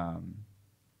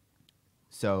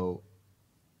 So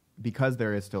because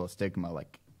there is still a stigma,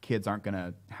 like kids aren't going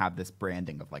to have this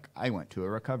branding of like, I went to a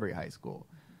recovery high school.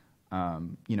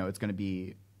 You know, it's going to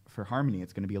be, for Harmony,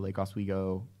 it's going to be a Lake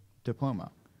Oswego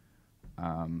diploma.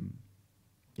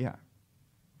 Yeah.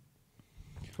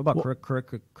 What about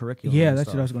curriculum? Yeah, and that's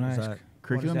what I was stuff? gonna Is ask. that-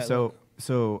 Curriculum. does that look?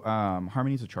 So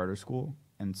Harmony's a charter school,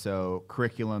 and so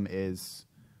curriculum is,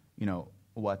 you know,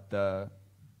 what the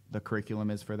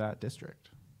curriculum is for that district.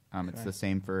 It's Okay. the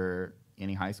same for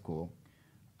any high school.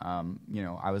 You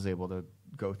know, I was able to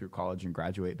go through college and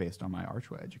graduate based on my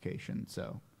Archway education,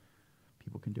 so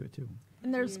people can do it too.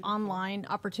 And there's online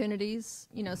opportunities.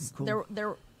 You know,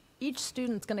 Cool. each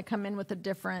student's going to come in with a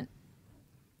different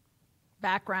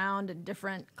background and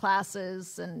different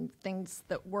classes and things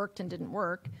that worked and didn't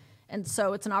work. And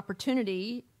so it's an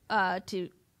opportunity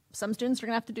some students are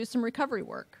going to have to do some recovery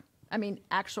work. I mean,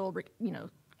 actual,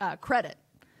 credit.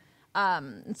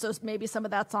 And so maybe some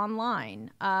of that's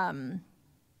online.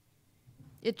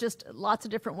 It just lots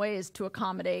of different ways to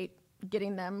accommodate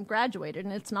getting them graduated.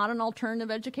 And it's not an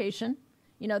alternative education.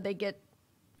 You know, they get,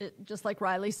 just like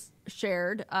Riley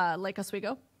shared, Lake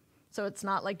Oswego. So it's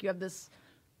not like you have this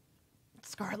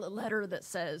scarlet letter that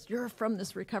says you're from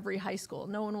this recovery high school.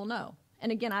 No one will know.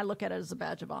 And again, I look at it as a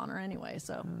badge of honor anyway.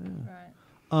 So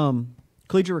Right.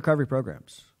 Collegiate recovery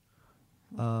programs.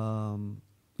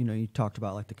 You know, you talked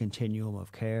about like the continuum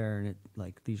of care and it,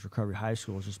 like these recovery high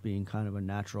schools just being kind of a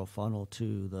natural funnel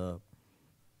to the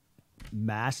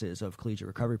masses of collegiate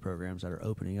recovery programs that are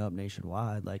opening up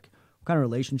nationwide. Like, what kind of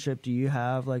relationship do you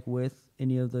have like with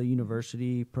any of the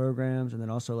university programs? And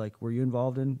then also, like, were you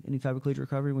involved in any type of collegiate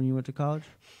recovery when you went to college?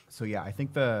 So yeah, I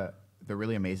think the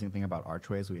really amazing thing about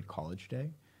Archway is we had college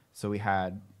day. So we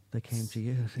had They came to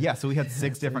you. Yeah, so we had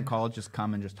 6 different colleges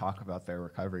come and just talk about their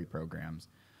recovery programs.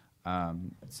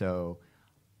 So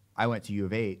I went to U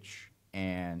of H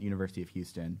and University of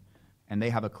Houston, and they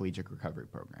have a collegiate recovery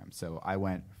program. So I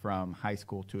went from high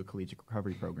school to a collegiate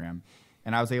recovery program,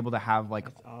 and I was able to have like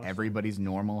awesome. everybody's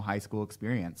normal high school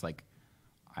experience. Like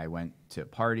I went to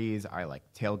parties, I like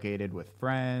tailgated with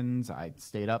friends, I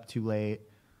stayed up too late,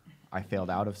 I failed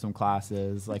out of some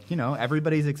classes. Like, you know,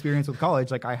 everybody's experience with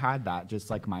college, like I had that, just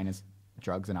like minus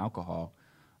drugs and alcohol.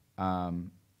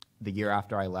 The year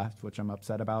after I left, which I'm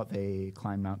upset about, they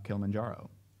climbed Mount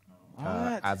Kilimanjaro.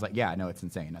 As like, yeah, no, it's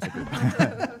insane. That's a group.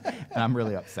 And I'm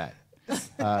really upset.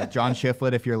 John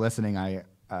Shiflett, if you're listening,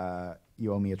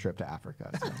 you owe me a trip to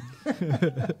Africa.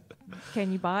 So.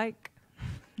 Can you bike?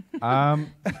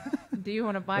 Do you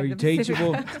want to bike? Are you to the city?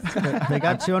 teachable? They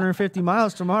got 250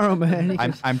 miles tomorrow, man.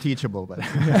 I'm teachable, but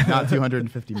not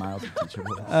 250 miles of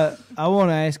teachable. I want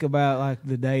to ask about like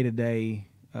the day-to-day.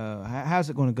 How's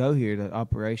it going to go here, the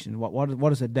operation? What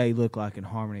does a day look like in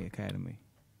Harmony Academy?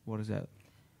 What is that?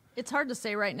 It's hard to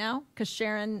say right now because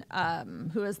Sharon,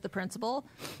 who is the principal,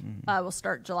 will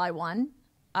start July 1.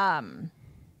 One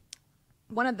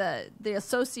of the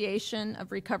Association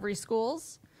of Recovery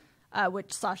Schools,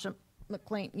 which Sasha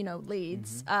McLean,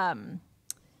 leads,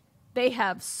 they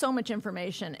have so much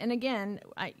information. And again,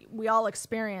 we all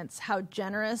experience how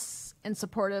generous and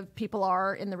supportive people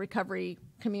are in the recovery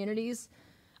communities.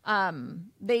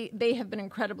 They have been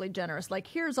incredibly generous. Like,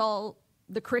 here's all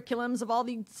the curriculums of all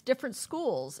these different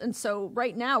schools. And so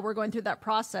right now we're going through that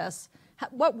process.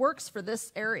 What works for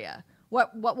this area?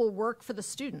 What will work for the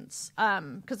students?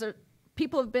 Because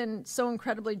people have been so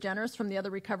incredibly generous from the other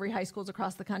recovery high schools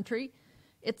across the country.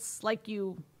 It's like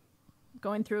you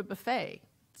going through a buffet.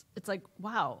 It's like,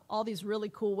 wow, all these really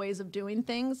cool ways of doing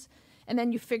things. And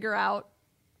then you figure out,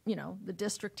 the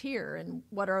district here and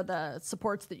what are the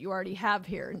supports that you already have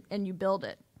here, and you build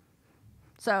it.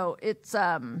 So it's,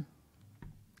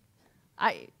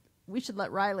 we should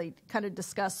let Riley kind of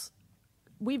discuss.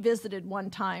 We visited one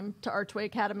time to Archway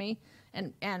Academy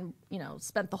and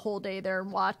spent the whole day there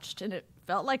and watched, and it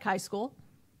felt like high school,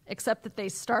 except that they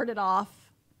started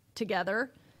off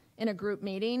together in a group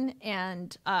meeting,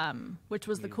 and which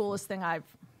was the coolest thing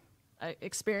I've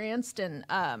experienced. And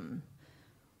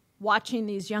watching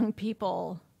these young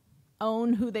people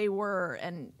own who they were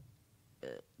and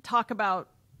talk about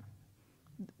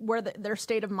where their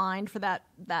state of mind for that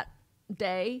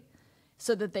day,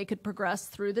 so that they could progress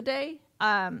through the day.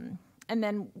 And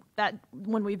then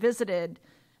when we visited,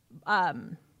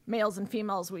 males and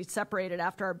females, we separated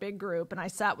after our big group, and I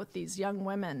sat with these young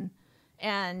women,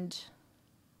 and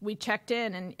we checked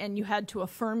in, and you had to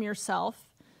affirm yourself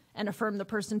and affirm the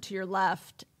person to your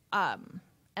left.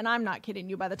 And I'm not kidding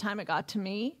you, by the time it got to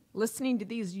me, listening to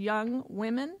these young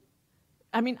women,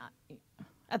 I mean,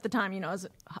 at the time, I was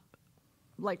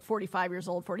like 45 years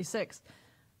old, 46,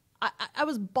 I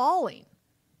was bawling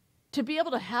to be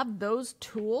able to have those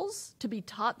tools, to be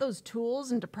taught those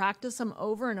tools and to practice them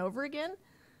over and over again.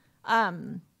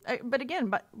 But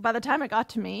again, by the time it got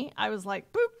to me, I was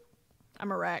like, boop,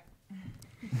 I'm a wreck.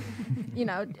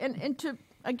 And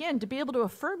to be able to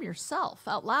affirm yourself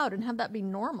out loud and have that be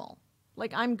normal.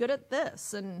 Like, I'm good at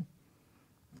this, and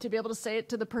to be able to say it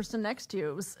to the person next to you,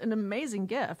 it was an amazing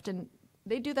gift, and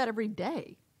they do that every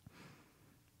day.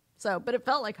 So, but it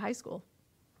felt like high school.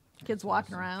 Kids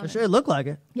walking around. It looked like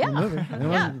it. Yeah. In the movie.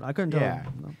 Yeah. I couldn't tell. Yeah.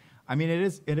 No. I mean, it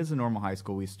is a normal high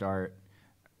school. We start,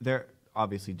 there are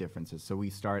obviously differences. So we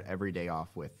start every day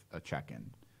off with a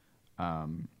check-in.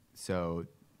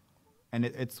 And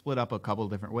it's split up a couple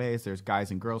of different ways. There's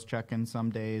guys and girls check-in some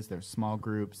days. There's small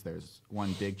groups. There's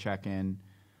one big check-in.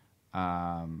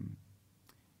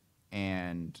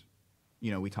 And,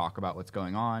 we talk about what's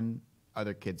going on.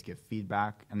 Other kids give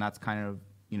feedback. And that's kind of,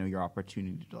 your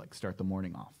opportunity to like start the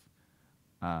morning off.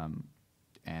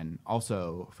 And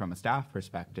also from a staff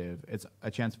perspective, it's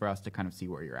a chance for us to kind of see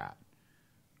where you're at.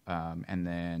 And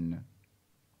then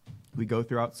we go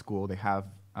throughout school. They have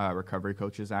recovery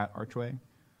coaches at Archway.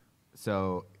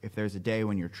 So if there's a day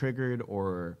when you're triggered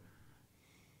or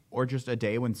just a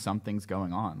day when something's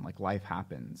going on, like life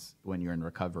happens when you're in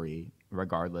recovery,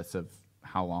 regardless of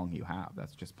how long you have.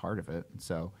 That's just part of it.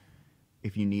 So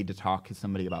if you need to talk to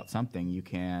somebody about something, you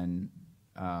can,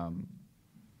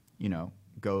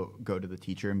 go to the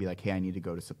teacher and be like, hey, I need to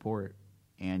go to support.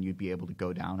 And you'd be able to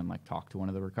go down and like talk to one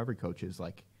of the recovery coaches,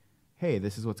 like, hey,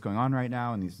 this is what's going on right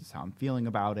now, and this is how I'm feeling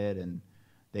about it. And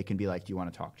they can be like, do you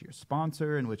want to talk to your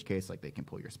sponsor? In which case, like, they can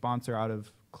pull your sponsor out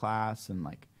of class. And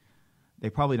like, they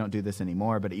probably don't do this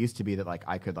anymore, but it used to be that like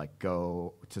I could like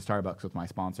go to Starbucks with my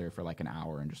sponsor for like an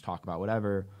hour and just talk about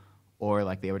whatever. Or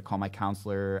like they would call my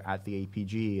counselor at the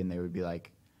APG and they would be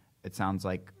like, it sounds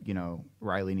like,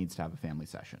 Riley needs to have a family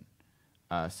session.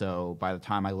 So by the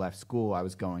time I left school, I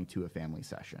was going to a family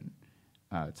session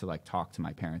to like talk to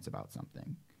my parents about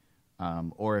something.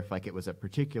 Or if like it was a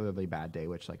particularly bad day,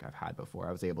 which like I've had before,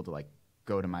 I was able to like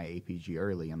go to my APG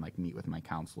early and like meet with my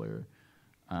counselor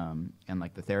and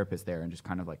like the therapist there and just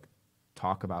kind of like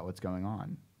talk about what's going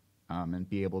on and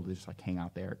be able to just like hang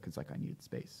out there because like I needed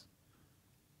space.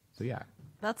 So yeah.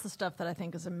 That's the stuff that I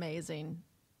think is amazing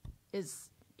is,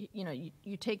 you know,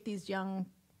 you take these young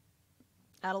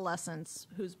adolescents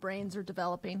whose brains are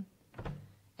developing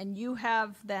and you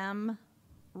have them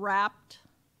wrapped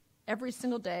every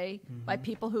single day by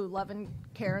people who love and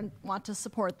care and want to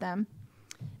support them.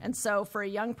 And so for a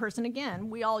young person, again,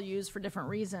 we all use for different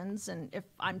reasons. And if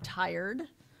I'm tired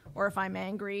or if I'm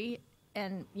angry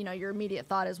and, you know, your immediate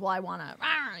thought is, well, I want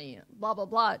to blah, blah,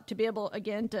 blah, to be able,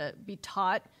 again, to be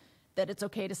taught that it's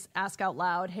okay to ask out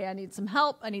loud, hey, I need some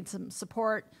help, I need some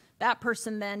support. That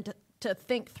person then to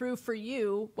think through for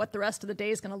you what the rest of the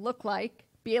day is going to look like,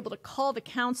 be able to call the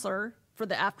counselor for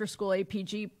the after-school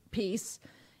APG piece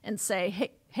and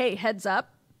say, hey, heads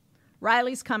up,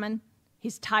 Riley's coming,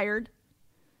 he's tired,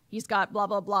 he's got blah,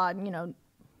 blah, blah, and, you know,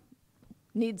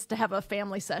 needs to have a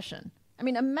family session. I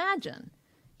mean, imagine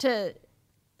to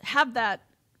have that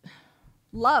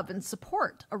love and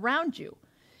support around you.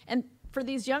 And for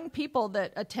these young people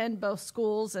that attend both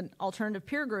schools and alternative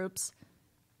peer groups,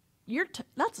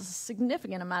 that's a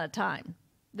significant amount of time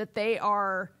that they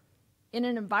are in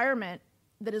an environment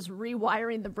that is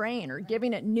rewiring the brain or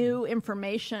giving it new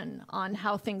information on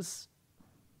how things,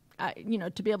 you know,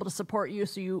 to be able to support you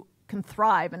so you can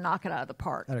thrive and knock it out of the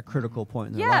park. At a critical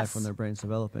point in their life when their brain's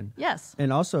developing. Yes.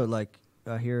 And also, like,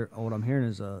 what I'm hearing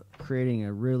is creating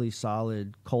a really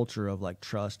solid culture of, like,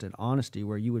 trust and honesty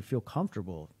where you would feel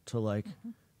comfortable to, like,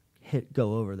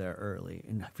 go over there early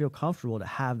and feel comfortable to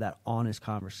have that honest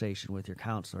conversation with your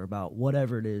counselor about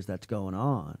whatever it is that's going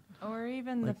on. Or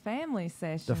even like the family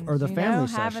sessions. Family session.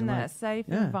 Having that safe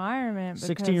environment.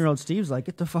 16-year-old Steve's like,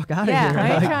 get the fuck out of here.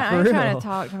 I ain't trying to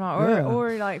talk to my,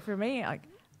 or like for me, like,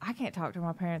 I can't talk to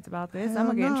my parents about this. I'm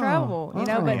going to get in trouble, you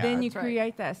know, but then you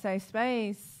create that safe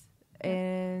space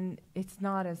and it's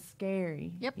not as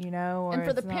scary, you know. Or and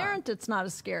for the parent, it's not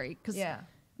as scary because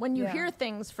when you hear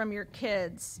things from your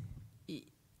kids,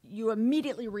 you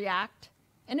immediately react.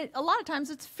 And a lot of times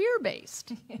it's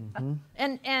fear-based.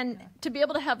 And to be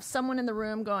able to have someone in the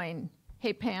room going,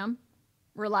 hey, Pam,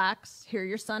 relax, hear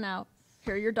your son out,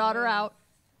 hear your daughter out.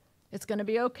 It's going to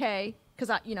be okay.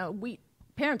 Because, you know,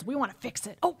 parents, we want to fix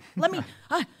it. Oh, let me,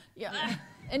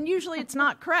 And usually it's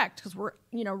not correct because we're,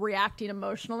 you know, reacting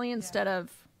emotionally instead of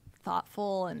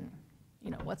thoughtful and, you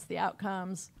know, what's the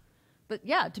outcomes. But,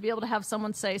 yeah, to be able to have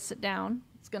someone say, sit down,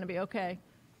 it's going to be okay.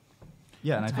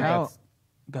 Yeah, and I think that's...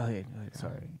 Go ahead.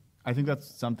 Sorry. I think that's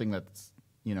something that's,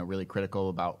 you know, really critical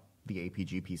about the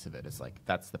APG piece of it is like,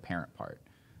 that's the parent part.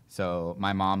 So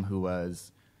my mom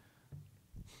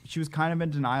she was kind of in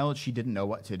denial. She didn't know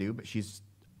what to do, but she's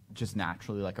just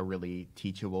naturally like a really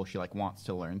teachable. She like wants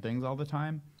to learn things all the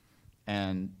time.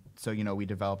 And so, you know, we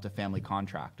developed a family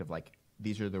contract of like,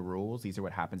 these are the rules. These are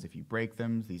what happens if you break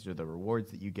them. These are the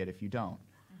rewards that you get if you don't.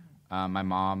 My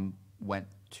mom went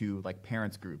to like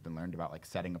parents group and learned about like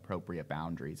setting appropriate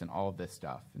boundaries and all of this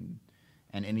stuff.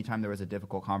 And anytime there was a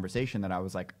difficult conversation that I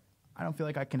was like, I don't feel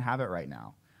like I can have it right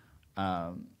now.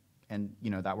 And you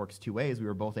know, that works two ways. We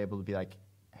were both able to be like,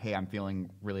 hey, I'm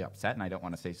feeling really upset and I don't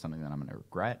want to say something that I'm going to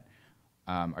regret.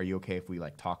 Are you okay if we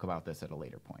like talk about this at a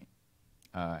later point?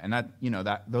 And that, you know,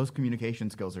 those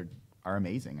communication skills are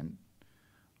amazing. And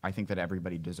I think that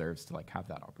everybody deserves to like have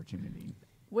that opportunity.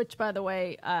 Which, by the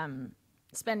way,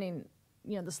 spending,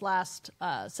 you know, this last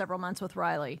several months with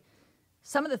Riley,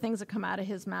 some of the things that come out of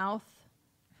his mouth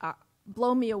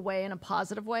blow me away in a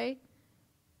positive way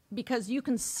because you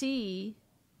can see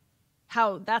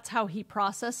that's how he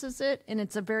processes it, and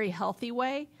it's a very healthy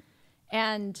way.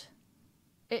 And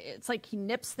it's like he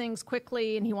nips things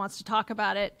quickly and he wants to talk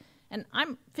about it. And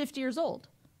I'm 50 years old,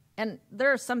 and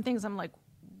there are some things I'm like,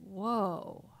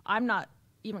 whoa, I'm not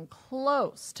even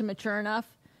close to mature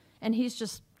enough. And he's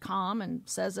just calm and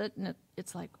says it, and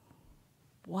it's like,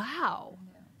 wow.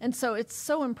 Yeah. And so it's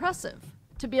so impressive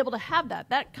to be able to have that.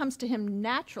 That comes to him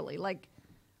naturally, like,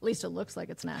 at least it looks like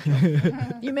it's natural.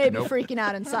 You may be freaking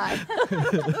out inside.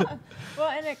 Well,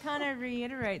 and it kind of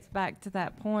reiterates back to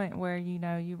that point where, you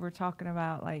know, you were talking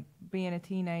about, like, being a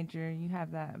teenager, you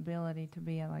have that ability to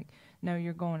be like, no,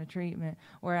 you're going to treatment.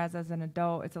 Whereas as an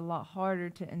adult, it's a lot harder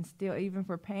to instill, even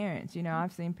for parents. You know,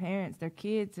 I've seen parents, their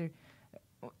kids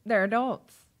they're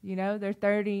adults, you know, they're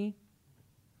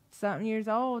 30-something years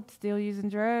old, still using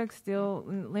drugs, still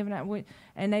living out with,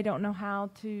 and they don't know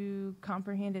how to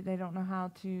comprehend it. They don't know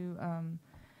how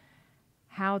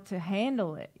how to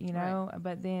handle it, you know. Right.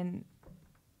 But then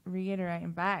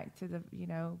reiterating back to the, you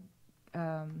know,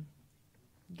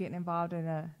 getting involved in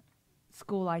a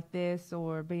school like this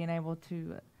or being able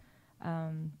to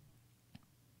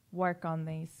work on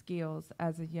these skills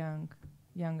as a young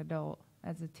adult,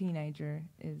 as a teenager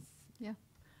is. Yeah.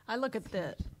 I look at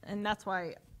and that's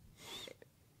why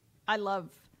I love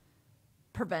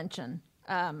prevention.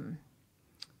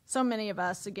 So many of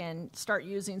us, again, start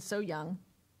using so young,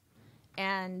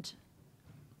 and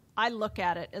I look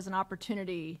at it as an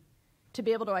opportunity to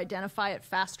be able to identify it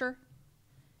faster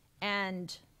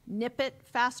and nip it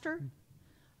faster.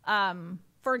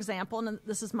 For example, and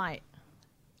this is my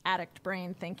addict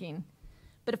brain thinking,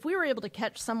 but if we were able to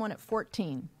catch someone at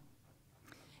 14,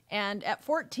 and at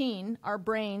 14, our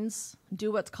brains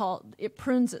do what's called, it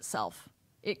prunes itself.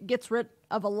 It gets rid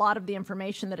of a lot of the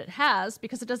information that it has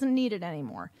because it doesn't need it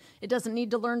anymore. It doesn't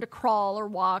need to learn to crawl or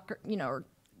walk or, you know, or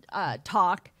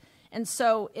talk. And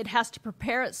so it has to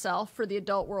prepare itself for the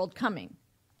adult world coming.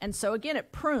 And so again,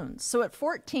 it prunes. So at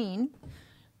 14,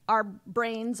 our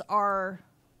brains are,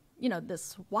 you know,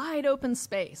 this wide open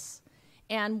space.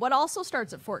 And what also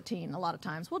starts at 14 a lot of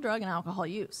times, well, drug and alcohol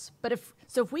use. But if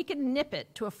we can nip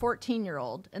it to a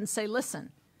 14-year-old and say,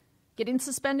 listen, getting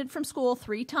suspended from school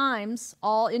 3 times,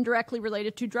 all indirectly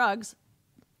related to drugs,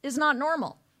 is not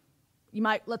normal.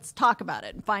 Let's talk about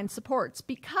it and find supports.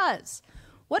 Because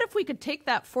what if we could take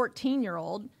that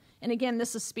 14-year-old, and again,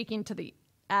 this is speaking to the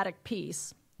addict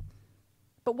piece,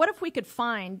 but what if we could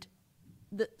find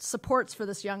the supports for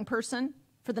this young person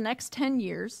for the next 10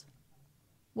 years?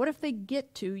 What if they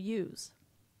get to use?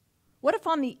 What if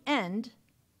on the end,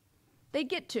 they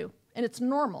get to? And it's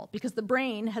normal because the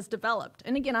brain has developed.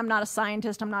 And again, I'm not a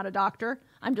scientist, I'm not a doctor.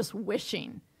 I'm just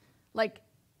wishing. Like,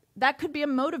 that could be a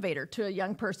motivator to a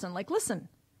young person. Like, listen,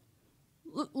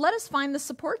 let us find the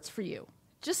supports for you.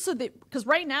 Just so that, because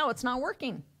right now it's not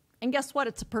working. And guess what?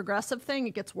 It's a progressive thing.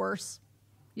 It gets worse.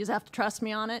 You just have to trust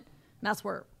me on it. And that's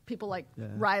where people like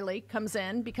Riley comes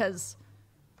in, because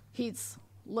he's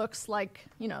looks like,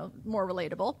 you know, more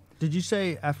relatable. Did you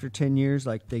say after 10 years,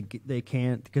 like they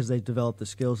can't, because they've developed the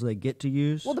skills they get to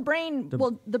use? Well, the brain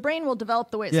will develop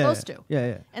the way it's supposed to.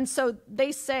 Yeah. And so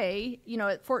they say, you know,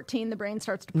 at 14 the brain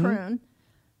starts to prune,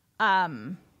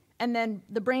 and then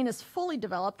the brain is fully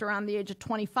developed around the age of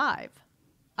 25.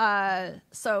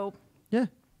 So yeah,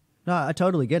 no, I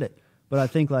totally get it. But I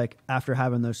think like after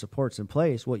having those supports in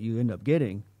place, what you end up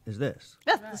getting is this.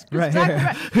 That's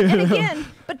exactly right. And again,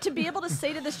 but to be able to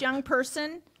say to this young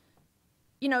person,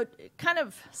 you know, kind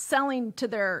of selling to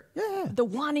their the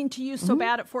wanting to use so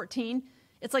bad at 14,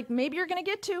 it's like, maybe you're going to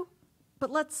get to,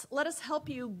 but let us help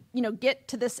you, you know, get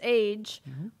to this age,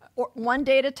 or one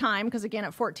day at a time. Because again,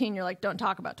 at 14, you're like, don't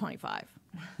talk about 25,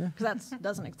 because that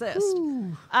doesn't exist.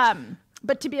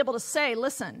 But to be able to say,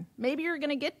 listen, maybe you're going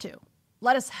to get to.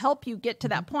 Let us help you get to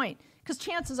that point. Because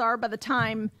chances are, by the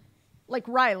time, like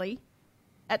Riley,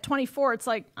 at 24, it's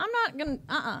like, I'm not going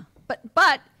to,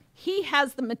 But he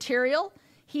has the material.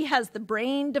 He has the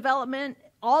brain development,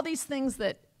 all these things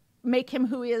that make him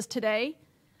who he is today.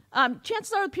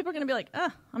 Chances are people are going to be like,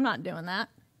 I'm not doing that.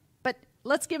 But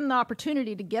let's give him the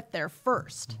opportunity to get there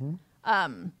first.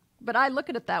 But I look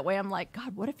at it that way. I'm like,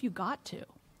 God, what if you got to?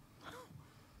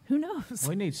 Who knows?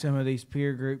 We need some of these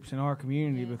peer groups in our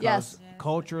community, because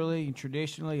culturally and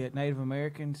traditionally at Native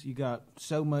Americans, you got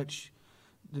so much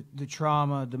the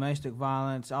trauma, domestic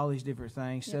violence, all these different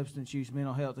things, substance use,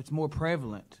 mental health. It's more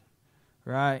prevalent,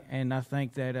 right? And I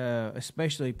think that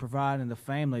especially providing the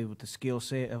family with the skill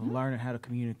set of learning how to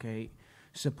communicate,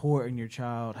 supporting your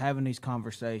child, having these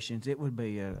conversations, it would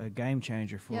be a game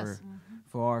changer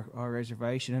for our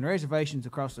reservation and reservations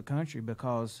across the country,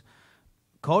 because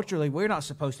culturally, we're not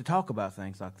supposed to talk about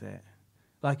things like that.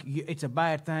 Like, it's a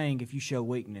bad thing if you show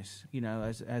weakness, you know,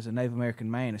 as a Native American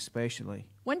man especially.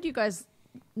 When do you guys,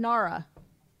 Nara,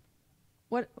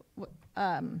 we're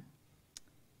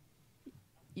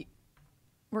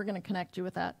going to connect you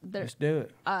with that. Let's do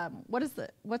it.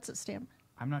 What's it stand?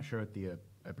 I'm not sure what the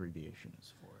abbreviation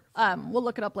is for. We'll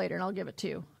look it up later, and I'll give it to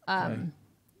you.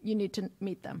 You need to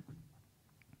meet them.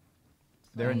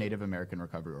 They're a Native American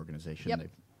recovery organization. Yep.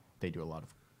 They do a lot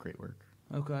of great work.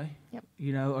 Okay. Yep.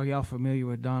 You know, are y'all familiar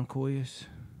with Don Coyas?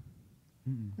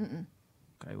 Mm-mm.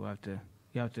 Okay, you'll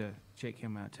have to check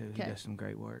him out too. He does some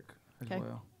great work as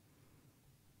well.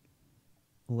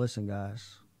 Well, listen,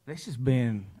 guys. This has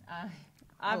been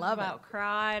I love about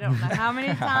cried. I don't know how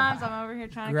many times I'm over here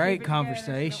trying to great keep it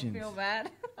conversations. Don't feel bad.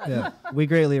 Yeah, we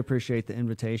greatly appreciate the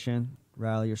invitation.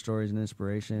 Riley, your story is an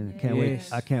inspiration.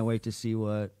 I can't wait to see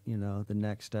what, you know, the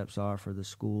next steps are for the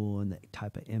school and the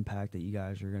type of impact that you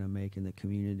guys are going to make in the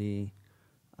community.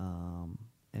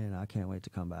 And I can't wait to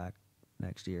come back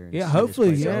next year. And Yeah, see this hopefully,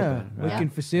 place yeah. open, We right? can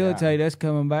facilitate us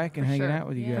coming back and For hanging sure. out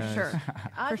with you Yeah. guys. For sure.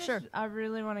 I For sure. I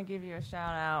really want to give you a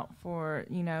shout out for,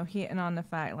 hitting on the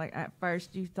fact, like, at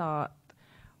first you thought,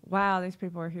 wow, these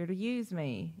people are here to use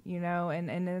me,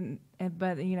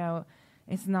 but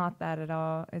it's not that at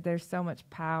all. There's so much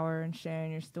power in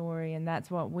sharing your story, and that's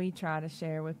what we try to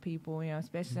share with people,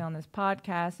 especially on this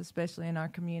podcast, especially in our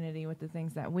community with the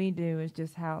things that we do, is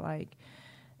just how, like,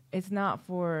 it's not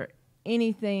for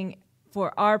anything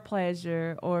for our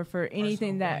pleasure or for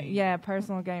anything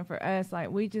personal gain for us. Like,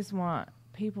 we just want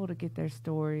people to get their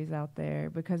stories out there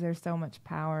because there's so much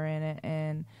power in it.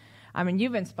 And I mean,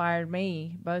 you've inspired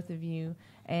me, both of you,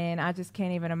 and I just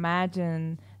can't even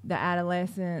imagine the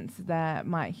adolescents that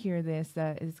might hear this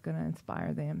that is going to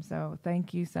inspire them. So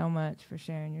thank you so much for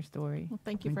sharing your story. Well,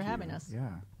 thank you for having us. Yeah.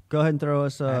 Go ahead and throw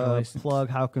us a Adolescents. plug.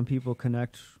 How can people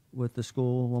connect with the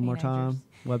school one more time?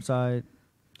 Website,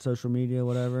 social media,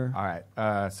 whatever. All right.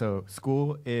 So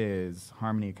school is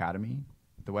Harmony Academy.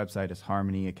 The website is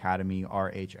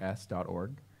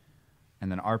harmonyacademyrhs.org.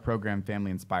 And then our program, Family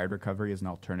Inspired Recovery, is an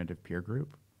alternative peer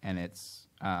group. And it's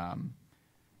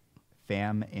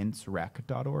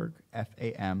faminsrec.org,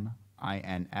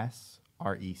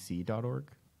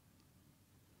 FAMINSREC.org.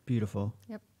 Beautiful.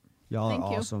 Yep. Y'all Thank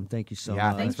are you. awesome. Thank you so Yeah,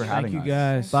 much. thanks for Thank having you us.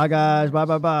 guys. Bye, guys. Bye,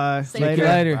 bye, bye. See you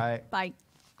later. Bye. Bye.